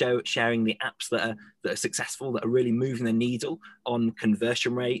 and they're sharing the apps that are successful, that are really moving the needle on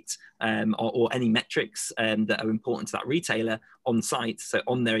conversion rate or any metrics that are important to that retailer on site, so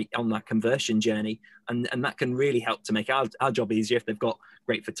on that conversion journey. And that can really help to make our job easier if they've got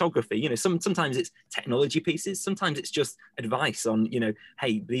great photography. Sometimes it's technology pieces, sometimes it's just advice on,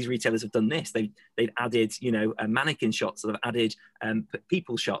 hey, these retailers have done this. They've added, mannequin shots, or they've added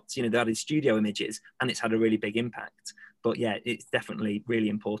people shots, they've added studio images, and it's had a really big impact. But yeah, it's definitely really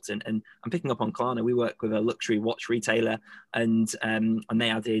important. And I'm picking up on Klarna. We work with a luxury watch retailer, and they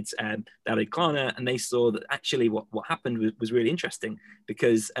added Klarna, and they saw that actually what happened was really interesting,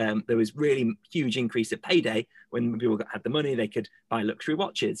 because there was really huge increase at payday. When people had the money, they could buy luxury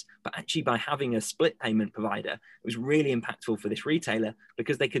watches. But actually, by having a split payment provider, it was really impactful for this retailer,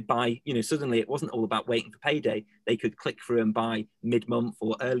 because they could buy, suddenly it wasn't all about waiting for payday. They could click through and buy mid-month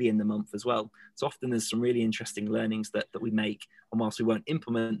or early in the month as well. So often there's some really interesting learnings that we make, and whilst we won't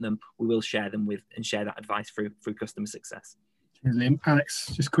implement them, we will share them with and share that advice through customer success. Alex,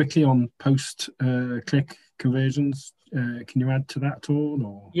 just quickly on post-click conversions, can you add to that at all?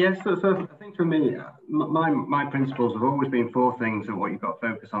 Or? Yes, so I think for me, my principles have always been four things of what you've got to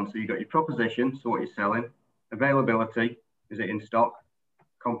focus on. So you've got your proposition, so what you're selling, availability, is it in stock,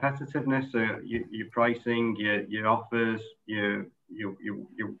 competitiveness, so your pricing, your offers,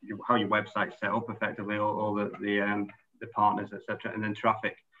 how your website's set up effectively, all the partners, etc., and then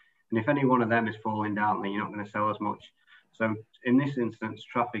traffic. And if any one of them is falling down, then you're not going to sell as much. So in this instance,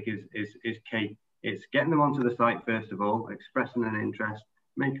 traffic is key. It's getting them onto the site first of all, expressing an interest,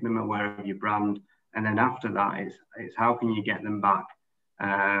 making them aware of your brand, and then after that, it's how can you get them back?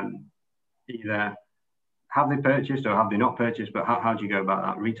 Either have they purchased or have they not purchased, but how do you go about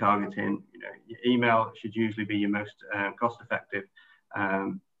that? Retargeting, your email should usually be your most cost-effective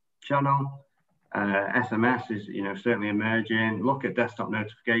channel. SMS is, certainly emerging. Look at desktop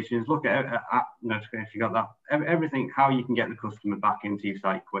notifications. Look at app notifications. If you got that, everything. How you can get the customer back into your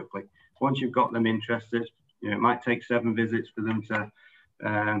site quickly. Once you've got them interested, it might take 7 visits for them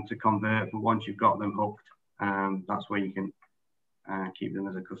to convert, but once you've got them hooked, that's where you can keep them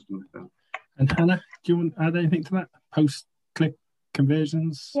as a customer. So. And Hannah, do you want to add anything to that? Post-click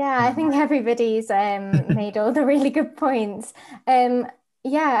conversions? Yeah, I think everybody's made all the really good points.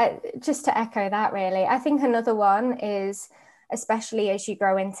 Yeah, just to echo that, really. I think another one is, especially as you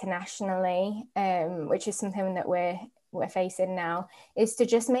grow internationally, which is something that we're facing now, is to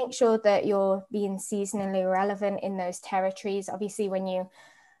just make sure that you're being seasonally relevant in those territories. Obviously, when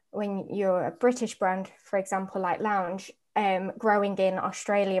you're a British brand, for example, like Lounge, growing in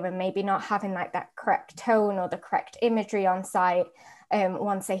Australia and maybe not having like that correct tone or the correct imagery on site,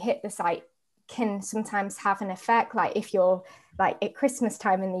 once they hit the site, can sometimes have an effect. Like if you're like at Christmas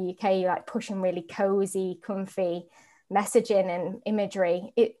time in the UK, you're like pushing really cozy, comfy messaging and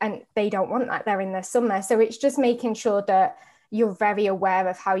imagery, and they don't want that. They're in the summer. So it's just making sure that you're very aware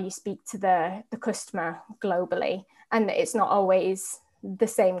of how you speak to the customer globally, and that it's not always the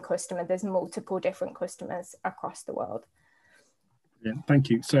same customer. There's multiple different customers across the world. Yeah, thank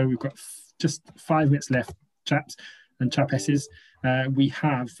you. So we've got just 5 minutes left, chaps and chapesses. We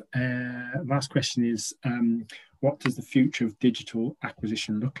have, last question is, what does the future of digital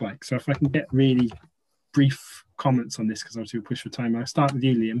acquisition look like? So if I can get really brief comments on this, because obviously we push for time. I'll start with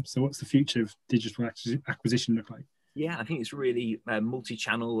you, Liam. So what's the future of digital acquisition look like? Yeah, I think it's really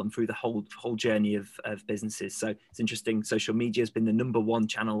multi-channel and through the whole journey of businesses. So it's interesting. Social media has been the #1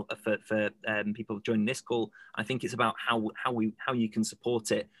 channel for people joining this call. I think it's about how you can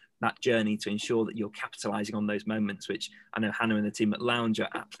support it, that journey, to ensure that you're capitalizing on those moments, which I know Hannah and the team at Lounge are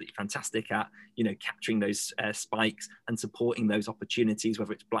absolutely fantastic at, capturing those spikes and supporting those opportunities,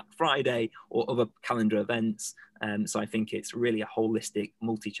 whether it's Black Friday or other calendar events. So I think it's really a holistic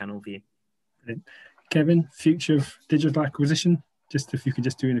multi-channel view. Kevin, future of digital acquisition, just if you could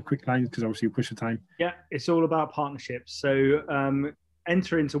just do in a quick line, because obviously you push for time. Yeah, it's all about partnerships. So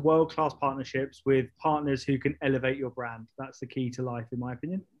enter into world-class partnerships with partners who can elevate your brand. That's the key to life, in my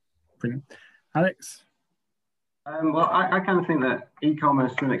opinion. Brilliant. Alex? Well, I kind of think that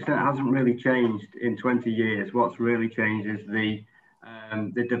e-commerce to an extent hasn't really changed in 20 years. What's really changed is the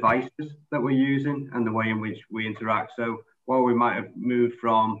devices that we're using and the way in which we interact. So while we might have moved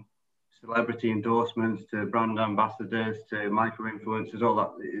from celebrity endorsements to brand ambassadors to micro-influencers, all that,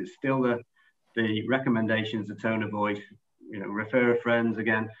 it's still the recommendations, the tone of voice, refer friends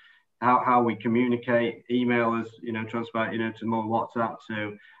again, how we communicate, email us, transfer, to more WhatsApp,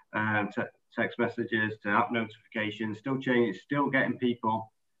 to text messages, to app notifications, still changing, still getting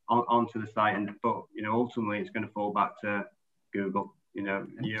people onto the site, but ultimately it's going to fall back to Google.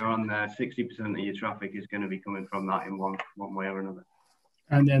 You're on there, 60% of your traffic is going to be coming from that in one way or another.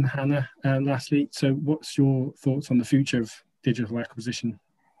 And then Hannah, lastly, so what's your thoughts on the future of digital acquisition?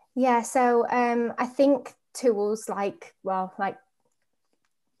 Yeah, so I think tools like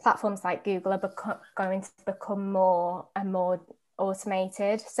platforms like Google are going to become more and more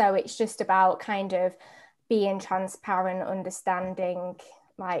automated. So it's just about kind of being transparent, understanding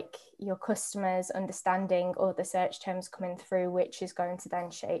like your customers, understanding all the search terms coming through, which is going to then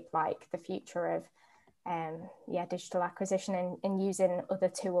shape like the future of digital acquisition, and using other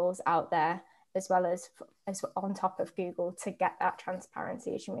tools out there as well as on top of Google to get that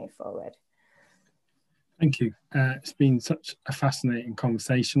transparency as you move forward. Thank you. It's been such a fascinating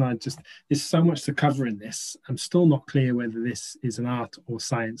conversation. There's so much to cover in this. I'm still not clear whether this is an art or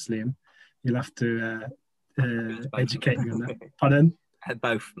science, Liam. You'll have to educate me on that. Pardon?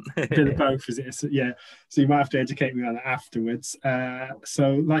 Both. A bit of both, is it? So, yeah. So you might have to educate me on it afterwards.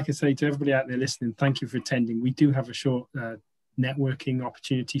 So like I say to everybody out there listening, thank you for attending. We do have a short networking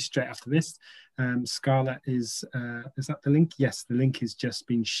opportunity straight after this. Scarlett is that the link? Yes, the link has just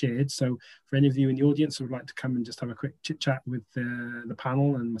been shared. So for any of you in the audience who would like to come and just have a quick chit chat with the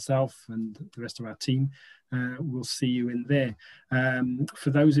panel and myself and the rest of our team, we'll see you in there.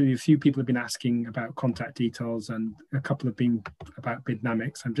 For those of you, a few people have been asking about contact details and a couple have been about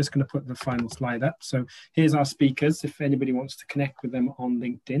Bidnamics. I'm just going to put the final slide up. So here's our speakers. If anybody wants to connect with them on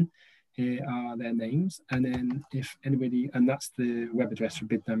LinkedIn, here are their names. And then if anybody, and that's the web address for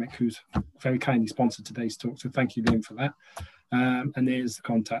Bidnamic, who's very kindly sponsored today's talk. So thank you, Liam, for that. And there's the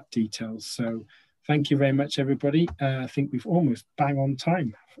contact details. So thank you very much, everybody. I think we've almost bang on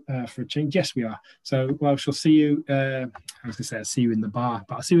time for a change. Yes, we are. So, well, she'll see you, I was going to say I'll see you in the bar,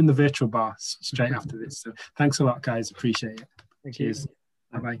 but I'll see you in the virtual bar straight after this. So thanks a lot, guys. Appreciate it. Cheers.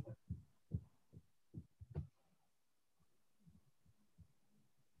 Bye-bye.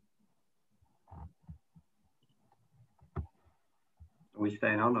 Are we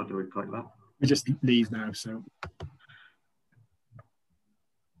staying on or do we click that? We just leave now, so.